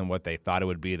offense wasn't what they thought it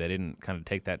would be. They didn't kind of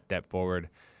take that step forward.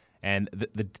 And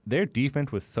their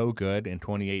defense was so good in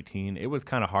 2018, it was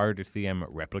kind of hard to see them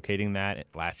replicating that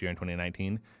last year in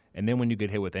 2019. And then when you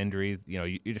get hit with injuries,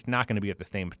 you're just not going to be at the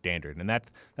same standard. And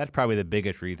that's probably the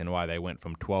biggest reason why they went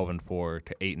from 12-4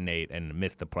 to 8-8 and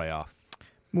missed the playoffs.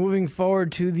 Moving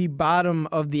forward to the bottom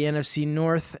of the NFC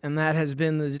North, and that has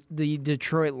been the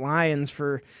Detroit Lions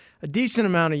for a decent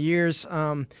amount of years.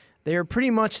 They are pretty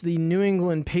much the New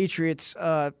England Patriots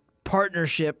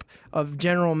partnership of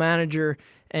general manager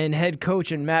and head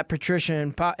coach and Matt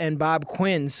Patricia and Bob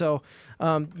Quinn. So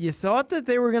you thought that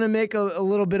they were going to make a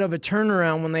little bit of a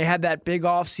turnaround when they had that big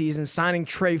offseason, signing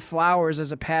Trey Flowers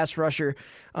as a pass rusher,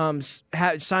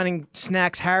 signing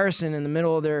Snacks Harrison in the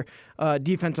middle of their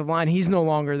defensive line. He's no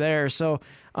longer there. So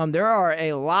there are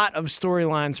a lot of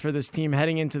storylines for this team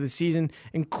heading into the season,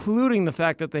 including the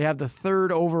fact that they have the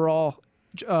third overall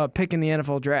pick in the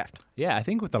NFL draft. Yeah, I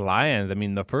think with the Lions,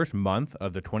 the first month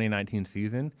of the 2019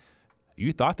 season,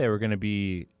 you thought they were going to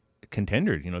be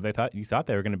contenders. You thought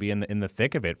they were going to be in the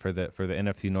thick of it for the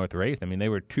NFC North race. They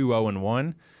were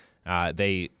 2-0-1.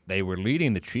 They were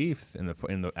leading the Chiefs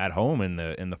at home in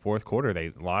the fourth quarter. They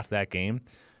lost that game.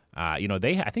 I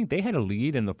think they had a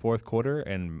lead in the fourth quarter,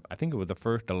 and I think it was the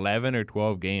first 11 or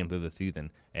 12 games of the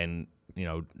season, and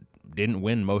didn't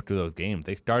win most of those games.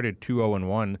 They started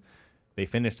 2-0-1. They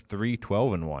finished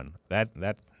 3-12-1.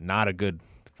 That's not a good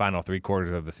final three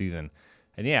quarters of the season.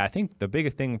 And yeah, I think the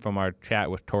biggest thing from our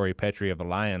chat with Torrey Petrie of the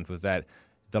Lions was that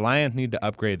the Lions need to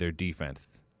upgrade their defense.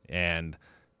 And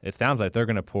it sounds like they're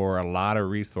going to pour a lot of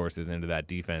resources into that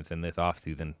defense in this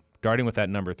offseason, starting with that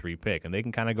number 3 pick. And they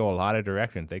can kind of go a lot of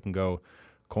directions. They can go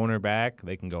cornerback,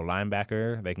 they can go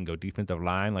linebacker, they can go defensive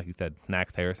line. Like you said,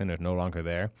 Snacks Harrison is no longer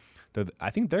there. So I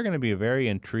think they're going to be a very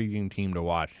intriguing team to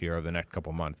watch here over the next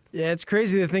couple months. Yeah, it's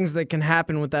crazy the things that can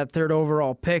happen with that third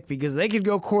overall pick, because they could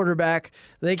go quarterback,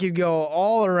 they could go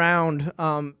all around,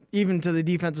 even to the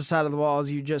defensive side of the ball,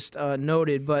 as you just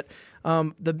noted. But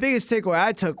the biggest takeaway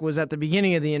I took was at the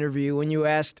beginning of the interview when you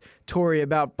asked Torrey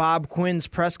about Bob Quinn's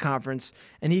press conference,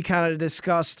 and he kind of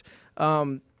discussed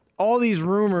all these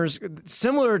rumors,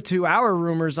 similar to our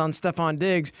rumors on Stephon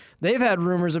Diggs. They've had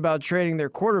rumors about trading their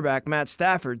quarterback, Matt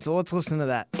Stafford. So let's listen to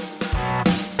that.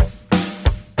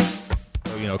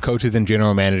 So, coaches and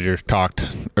general managers talked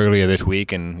earlier this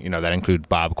week, and, that includes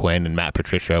Bob Quinn and Matt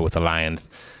Patricia with the Lions.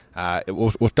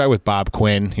 We'll start with Bob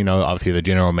Quinn, obviously the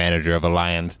general manager of the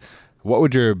Lions. What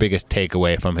was your biggest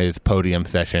takeaway from his podium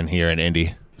session here in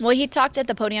Indy? Well, he talked at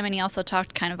the podium, and he also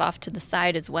talked kind of off to the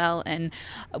side as well, and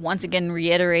once again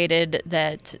reiterated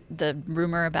that the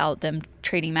rumor about them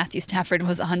trading Matthew Stafford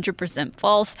was 100%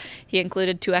 false. He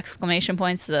included 2 exclamation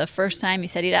points the first time. He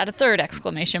said he'd add a 3rd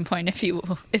exclamation point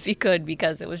if he could,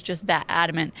 because it was just that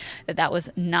adamant that was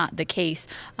not the case.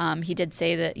 He did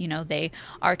say that they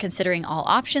are considering all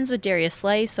options with Darius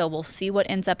Slay, so we'll see what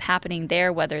ends up happening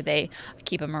there, whether they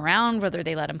keep him around, whether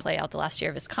they let him play out the last year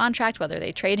of his contract, whether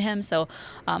they trade him. So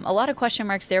a lot of question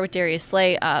marks there with Darius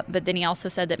Slay, but then he also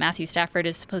said that Matthew Stafford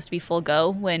is supposed to be full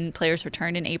go when players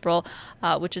return in April,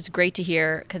 which is great to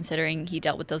hear considering he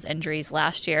dealt with those injuries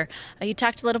last year. He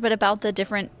talked a little bit about the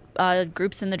different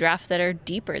groups in the draft that are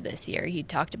deeper this year. He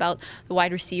talked about the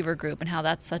wide receiver group and how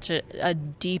that's such a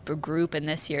deep group in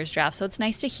this year's draft. So it's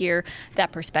nice to hear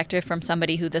that perspective from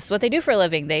somebody who this is what they do for a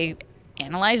living. They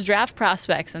analyze draft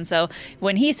prospects. And so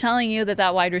when he's telling you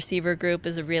that wide receiver group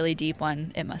is a really deep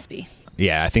one, it must be.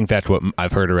 Yeah, I think that's what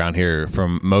I've heard around here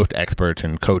from most experts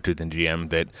and coaches and GM,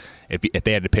 that if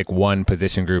they had to pick one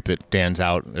position group that stands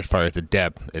out as far as the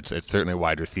depth, it's certainly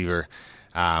wide receiver.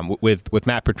 With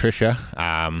Matt Patricia,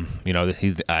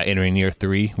 he's entering year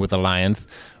 3 with the Lions.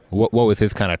 What was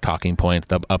his kind of talking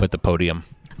point up at the podium?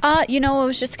 I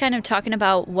was just kind of talking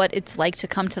about what it's like to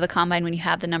come to the combine when you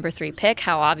have the number 3 pick,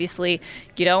 how obviously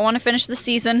you don't want to finish the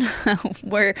season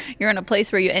where you're in a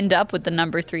place where you end up with the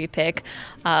number 3 pick.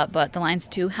 But the Lions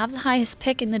do have the highest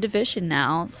pick in the division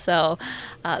now. So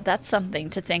that's something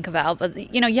to think about.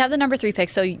 But, you have the number 3 pick,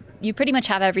 so you pretty much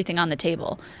have everything on the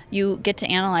table. You get to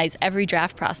analyze every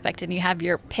draft prospect, and you have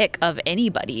your pick of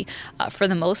anybody for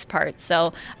the most part.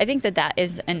 So I think that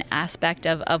is an aspect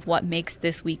of what makes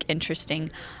this week interesting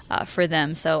for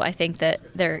them. So I think that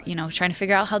they're, trying to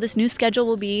figure out how this new schedule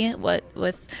will be,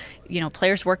 with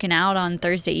players working out on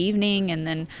Thursday evening, and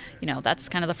then, that's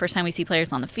kind of the first time we see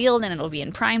players on the field, and it'll be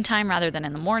in prime time rather than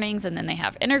in the mornings, and then they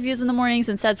have interviews in the mornings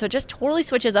instead. So it just totally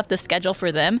switches up the schedule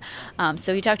for them.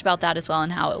 So he talked about that as well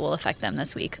and how it will affect them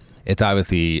this week. It's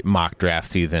obviously mock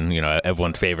draft season,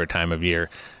 everyone's favorite time of year,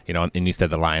 and you said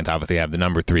the Lions obviously have the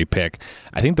number 3 pick.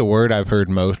 I think the word I've heard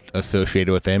most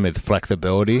associated with them is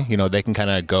flexibility. They can kind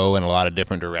of go in a lot of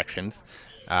different directions.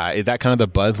 Is that kind of the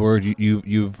buzzword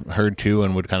you've heard too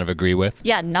and would kind of agree with?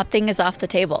 Yeah, nothing is off the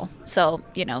table. So,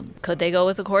 could they go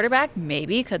with a quarterback?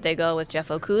 Maybe. Could they go with Jeff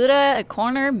Okuda at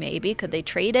corner? Maybe. Could they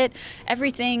trade it?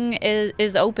 Everything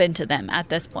is open to them at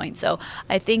this point. So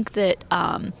I think that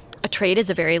a trade is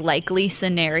a very likely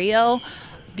scenario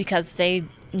because they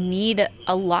need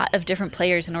a lot of different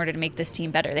players in order to make this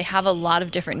team better. They have a lot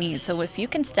of different needs. So if you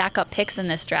can stack up picks in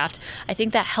this draft, I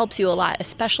think that helps you a lot,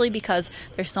 especially because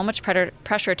there's so much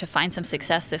pressure to find some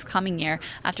success this coming year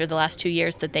after the last 2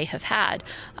 years that they have had.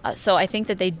 So I think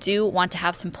that they do want to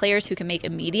have some players who can make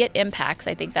immediate impacts.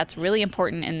 I think that's really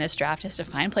important in this draft, is to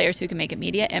find players who can make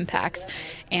immediate impacts.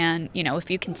 And,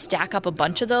 if you can stack up a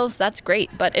bunch of those, that's great.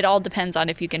 But it all depends on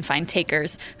if you can find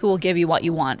takers who will give you what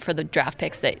you want for the draft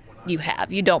picks that you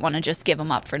have. You don't want to just give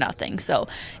them up for nothing. So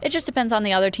it just depends on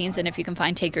the other teams and if you can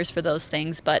find takers for those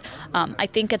things. But I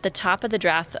think at the top of the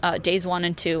draft, days 1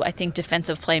 and 2, I think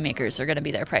defensive playmakers are going to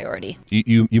be their priority.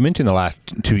 You mentioned the last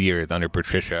 2 years under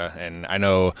Patricia, and I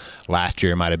know last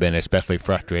year might have been especially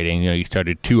frustrating. You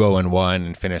started 2-0-1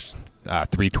 and finished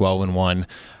 3-12-1.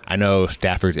 I know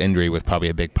Stafford's injury was probably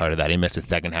a big part of that. He missed the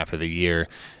second half of the year.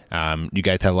 You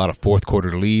guys had a lot of fourth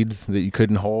quarter leads that you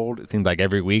couldn't hold. It seemed like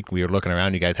every week we were looking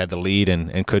around, you guys had the lead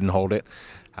and couldn't hold it.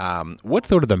 What's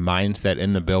sort of the mindset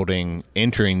in the building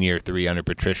entering year 3 under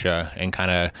Patricia and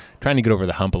kind of trying to get over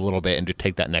the hump a little bit and to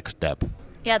take that next step?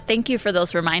 Yeah, thank you for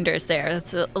those reminders there.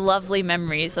 It's lovely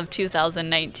memories of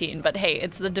 2019, but hey,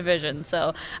 it's the division,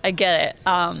 so I get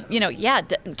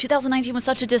it. 2019 was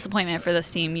such a disappointment for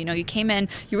this team. You came in,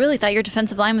 you really thought your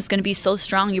defensive line was going to be so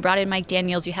strong. You brought in Mike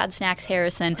Daniels, you had Snacks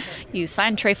Harrison, you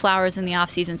signed Trey Flowers in the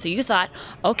offseason, so you thought,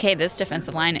 okay, this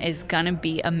defensive line is going to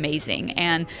be amazing.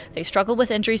 And they struggled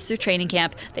with injuries through training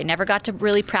camp. They never got to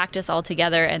really practice all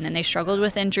together, and then they struggled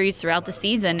with injuries throughout the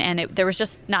season, and there was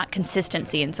just not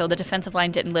consistency, and so the defensive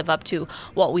line didn't live up to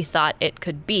what we thought it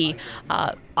could be.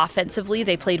 Offensively,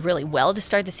 they played really well to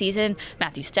start the season.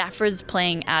 Matthew Stafford's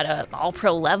playing at an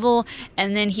all-pro level,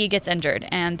 and then he gets injured,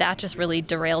 and that just really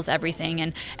derails everything.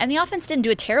 And the offense didn't do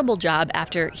a terrible job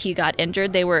after he got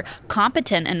injured. They were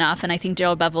competent enough, and I think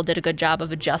Darrell Bevell did a good job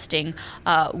of adjusting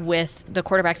with the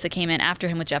quarterbacks that came in after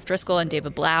him with Jeff Driscoll and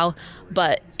David Blau,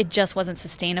 but it just wasn't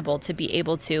sustainable to be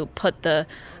able to put the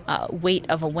weight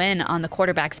of a win on the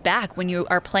quarterback's back when you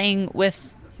are playing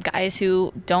with guys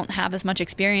who don't have as much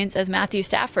experience as Matthew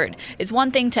Stafford. It's one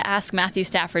thing to ask Matthew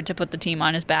Stafford to put the team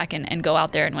on his back and go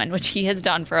out there and win, which he has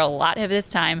done for a lot of his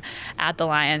time at the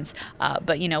Lions.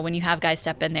 But, when you have guys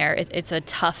step in there, it's a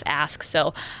tough ask.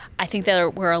 So I think there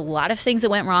were a lot of things that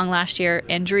went wrong last year.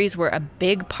 Injuries were a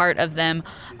big part of them.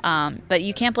 But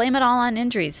you can't blame it all on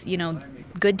injuries.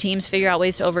 Good teams figure out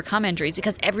ways to overcome injuries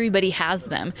because everybody has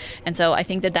them. And so I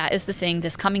think that is the thing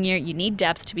this coming year. You need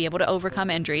depth to be able to overcome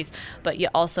injuries, but you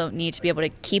also need to be able to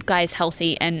keep guys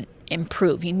healthy and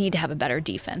improve. You need to have a better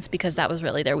defense because that was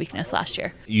really their weakness last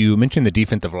year. You mentioned the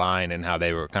defensive line and how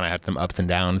they were kind of had some ups and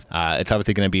downs. It's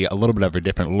obviously going to be a little bit of a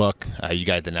different look. You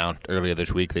guys announced earlier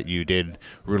this week that you did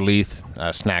release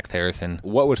Snacks Harrison.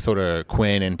 What was sort of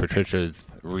Quinn and Patricia's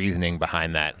reasoning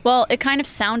behind that? Well, it kind of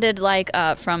sounded like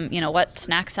from what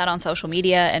Snacks said on social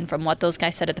media and from what those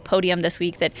guys said at the podium this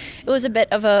week that it was a bit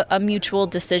of a mutual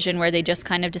decision where they just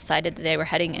kind of decided that they were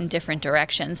heading in different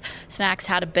directions. Snacks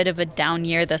had a bit of a down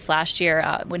year this last year.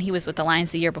 When he was with the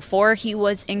Lions the year before, he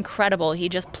was incredible. He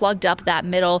just plugged up that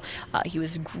middle. He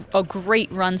was a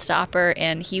great run stopper,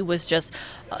 and he was just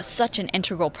such an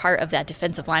integral part of that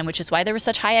defensive line, which is why there were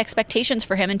such high expectations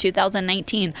for him in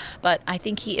 2019. But I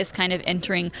think he is kind of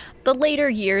entering the later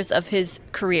years of his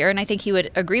career, and I think he would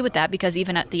agree with that because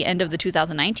even at the end of the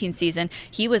 2019 season,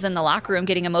 he was in the locker room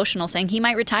getting emotional saying he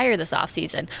might retire this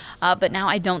offseason. But now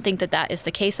I don't think that is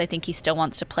the case. I think he still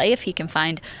wants to play if he can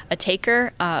find a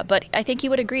taker. But I think he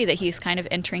would agree that he's kind of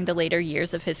entering the later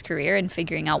years of his career and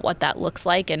figuring out what that looks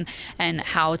like and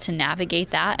how to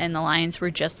navigate that. And the Lions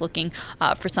were just looking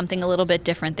for something a little bit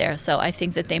different there. So I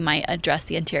think that they might address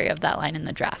the interior of that line in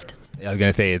the draft. I was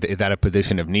going to say, is that a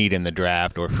position of need in the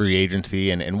draft or free agency?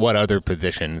 And what other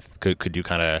positions could you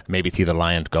kind of maybe see the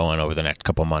Lions going over the next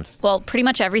couple months? Well, pretty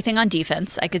much everything on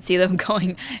defense. I could see them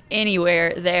going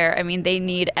anywhere there. I mean, they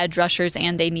need edge rushers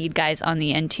and they need guys on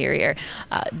the interior.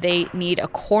 They need a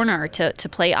corner to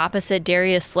play opposite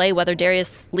Darius Slay. Whether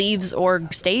Darius leaves or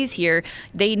stays here,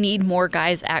 they need more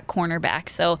guys at cornerback.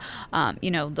 So,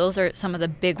 those are some of the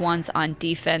big ones on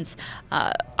defense.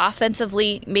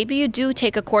 Offensively, maybe you do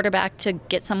take a quarterback quarterback to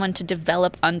get someone to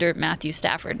develop under Matthew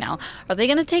Stafford. Now, are they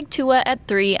going to take Tua at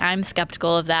 3? I'm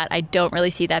skeptical of that. I don't really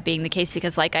see that being the case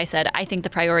because, like I said, I think the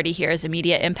priority here is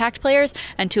immediate impact players,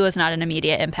 and Tua is not an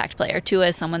immediate impact player. Tua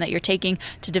is someone that you're taking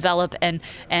to develop and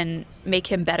make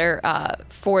him better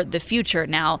for the future.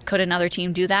 Now, could another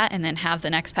team do that and then have the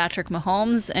next Patrick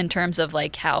Mahomes in terms of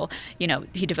like how,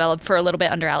 he developed for a little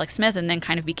bit under Alex Smith and then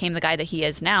kind of became the guy that he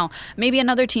is now? Maybe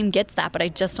another team gets that, but I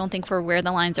just don't think for where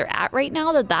the lines are at right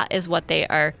now that is what they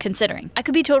are considering. I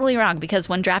could be totally wrong because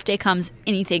when draft day comes,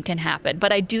 anything can happen.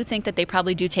 But I do think that they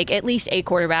probably do take at least a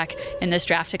quarterback in this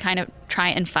draft to kind of try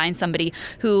and find somebody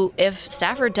who, if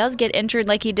Stafford does get injured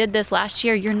like he did this last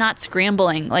year, you're not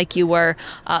scrambling like you were.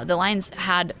 The Lions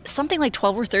had something like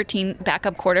 12 or 13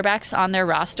 backup quarterbacks on their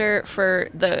roster for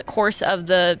the course of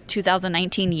the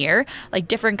 2019 year, like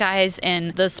different guys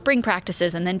in the spring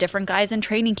practices and then different guys in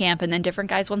training camp and then different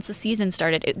guys once the season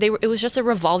started. It was just a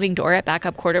revolving door at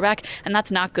backup quarterback, and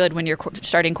that's not good when your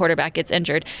starting quarterback gets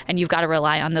injured and you've got to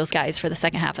rely on those guys for the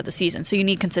second half of the season. So you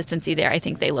need consistency there. I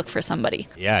think they look for somebody.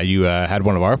 Yeah, you had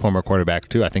one of our former quarterbacks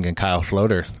too, I think in Kyle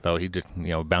Schloter, though he just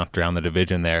bounced around the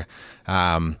division there.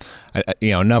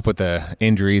 Enough with the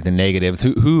injuries and negatives.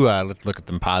 Who let's look at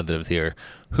some positives here.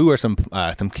 Who are some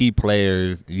key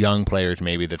players, young players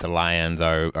maybe, that the Lions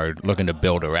are looking to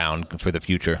build around for the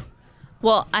future?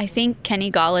 Well, I think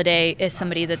Kenny Golladay is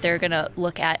somebody that they're going to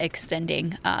look at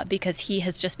extending because he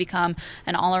has just become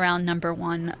an all-around number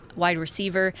one wide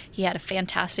receiver. He had a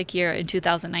fantastic year in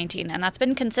 2019, and that's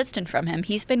been consistent from him.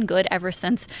 He's been good ever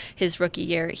since his rookie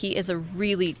year. He is a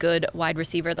really good wide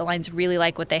receiver. The Lions really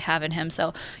like what they have in him.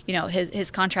 So,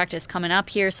 his contract is coming up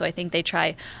here, so I think they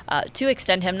try to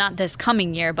extend him, not this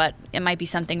coming year, but it might be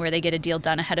something where they get a deal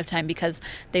done ahead of time because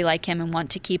they like him and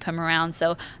want to keep him around.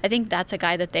 So I think that's a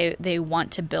guy that they want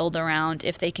to build around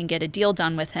if they can get a deal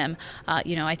done with him.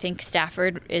 I think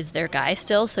Stafford is their guy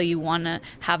still, so you want to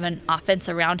have an offense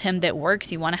around him that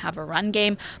works. You want to have a run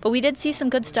game. But we did see some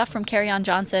good stuff from Kerryon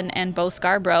Johnson and Bo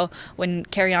Scarborough when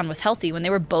Kerryon was healthy, when they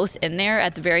were both in there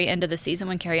at the very end of the season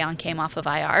when Kerryon came off of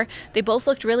IR. They both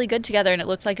looked really good together, and it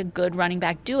looked like a good running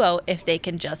back duo if they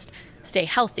can just stay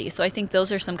healthy. So I think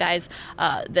those are some guys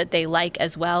that they like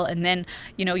as well. And then,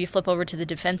 you flip over to the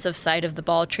defensive side of the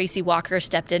ball. Tracy Walker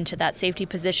stepped into that safety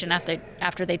position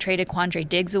after they traded Quandre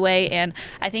Diggs away. And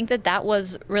I think that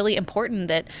was really important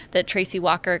that Tracy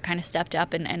Walker kind of stepped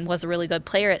up and was a really good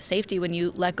player at safety when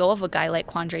you let go of a guy like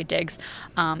Quandre Diggs.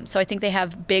 So I think they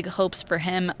have big hopes for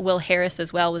him. Will Harris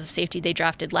as well was a safety they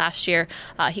drafted last year.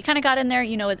 He kind of got in there.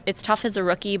 It's tough as a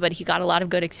rookie, but he got a lot of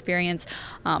good experience,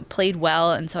 played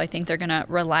well. And so I think they're going to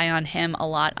rely on him a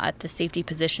lot at the safety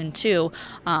position too.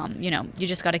 You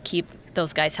just got to keep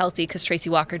those guys healthy because Tracy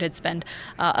Walker did spend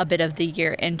a bit of the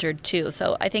year injured too.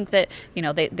 So I think that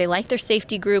they like their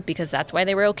safety group because that's why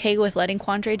they were okay with letting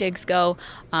Quandre Diggs go.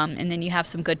 And then you have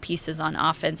some good pieces on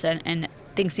offense and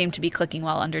things seem to be clicking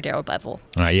well under Darrell Bevell.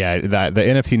 The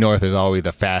NFC North is always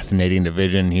a fascinating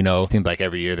division. It seems like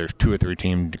every year there's 2 or 3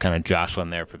 teams kind of jostling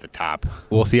there for the top.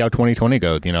 We'll see how 2020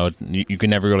 goes. You can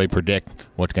never really predict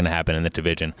what's going to happen in the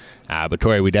division. But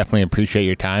Tori, we definitely appreciate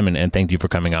your time and thank you for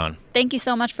coming on. Thank you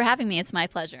so much for having me. It's my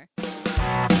pleasure.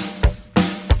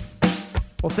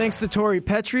 Well, thanks to Tori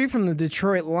Petrie from the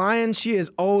Detroit Lions. She has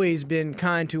always been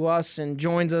kind to us and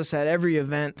joins us at every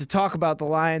event to talk about the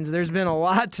Lions. There's been a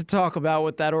lot to talk about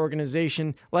with that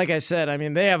organization. Like I said,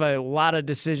 they have a lot of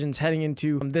decisions heading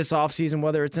into this offseason,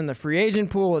 whether it's in the free agent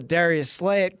pool with Darius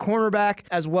Slay at cornerback,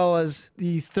 as well as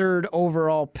the 3rd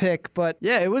overall pick. But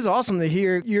yeah, it was awesome to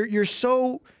hear. You're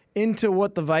so into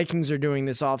what the Vikings are doing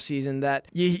this offseason that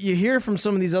you hear from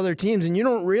some of these other teams and you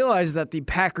don't realize that the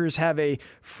Packers have a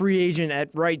free agent at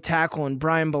right tackle in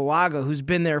Brian Bulaga who's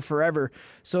been there forever.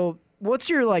 So what's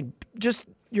your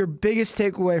your biggest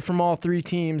takeaway from all 3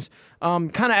 teams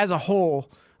kind of as a whole,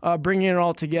 bringing it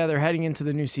all together heading into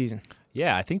the new season?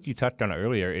 Yeah, I think you touched on it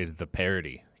earlier, is the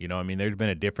parity. There's been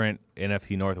a different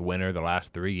NFC North winner the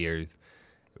last 3 years.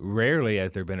 Rarely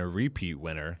has there been a repeat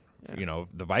winner. Yeah.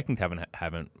 The Vikings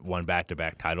haven't won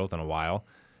back-to-back titles in a while,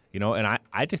 and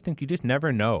I just think you just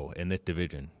never know in this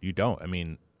division. You don't.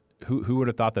 Who would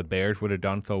have thought the Bears would have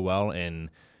done so well in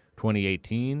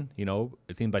 2018?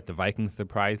 It seems like the Vikings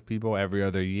surprised people every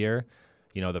other year.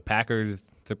 The Packers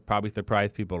probably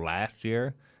surprised people last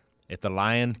year. If the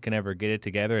Lions can ever get it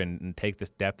together and take the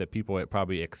step that people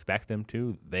probably expect them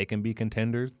to, they can be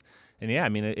contenders. And yeah,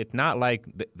 it's not like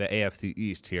the AFC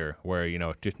East here where,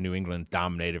 it's just New England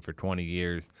dominated for 20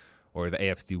 years, or the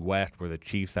AFC West where the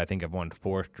Chiefs, I think, have won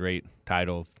 4 straight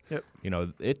titles. Yep.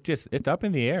 It's up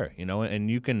in the air,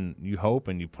 and you hope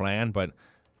and you plan, but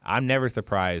I'm never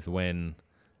surprised when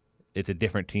it's a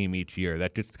different team each year.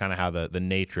 That's just kind of how the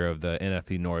nature of the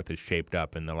NFC North is shaped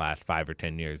up in the last 5 or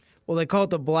 10 years. Well, they call it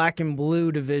the black and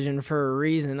blue division for a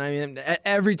reason. I mean,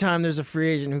 every time there's a free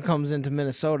agent who comes into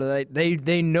Minnesota,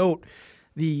 they note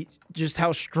just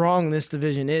how strong this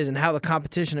division is and how the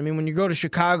competition. I mean, when you go to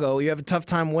Chicago, you have a tough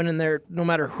time winning there no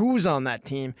matter who's on that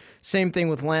team. Same thing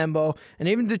with Lambeau. And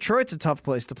even Detroit's a tough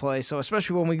place to play, so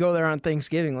especially when we go there on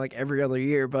Thanksgiving like every other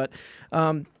year. But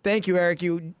thank you, Eric.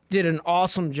 You did an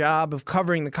awesome job of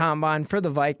covering the Combine for the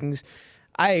Vikings.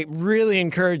 I really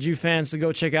encourage you fans to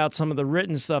go check out some of the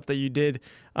written stuff that you did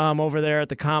over there at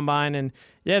the Combine. And,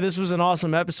 yeah, this was an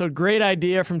awesome episode. Great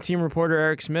idea from team reporter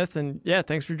Eric Smith. And, yeah,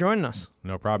 thanks for joining us.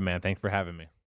 No problem, man. Thanks for having me.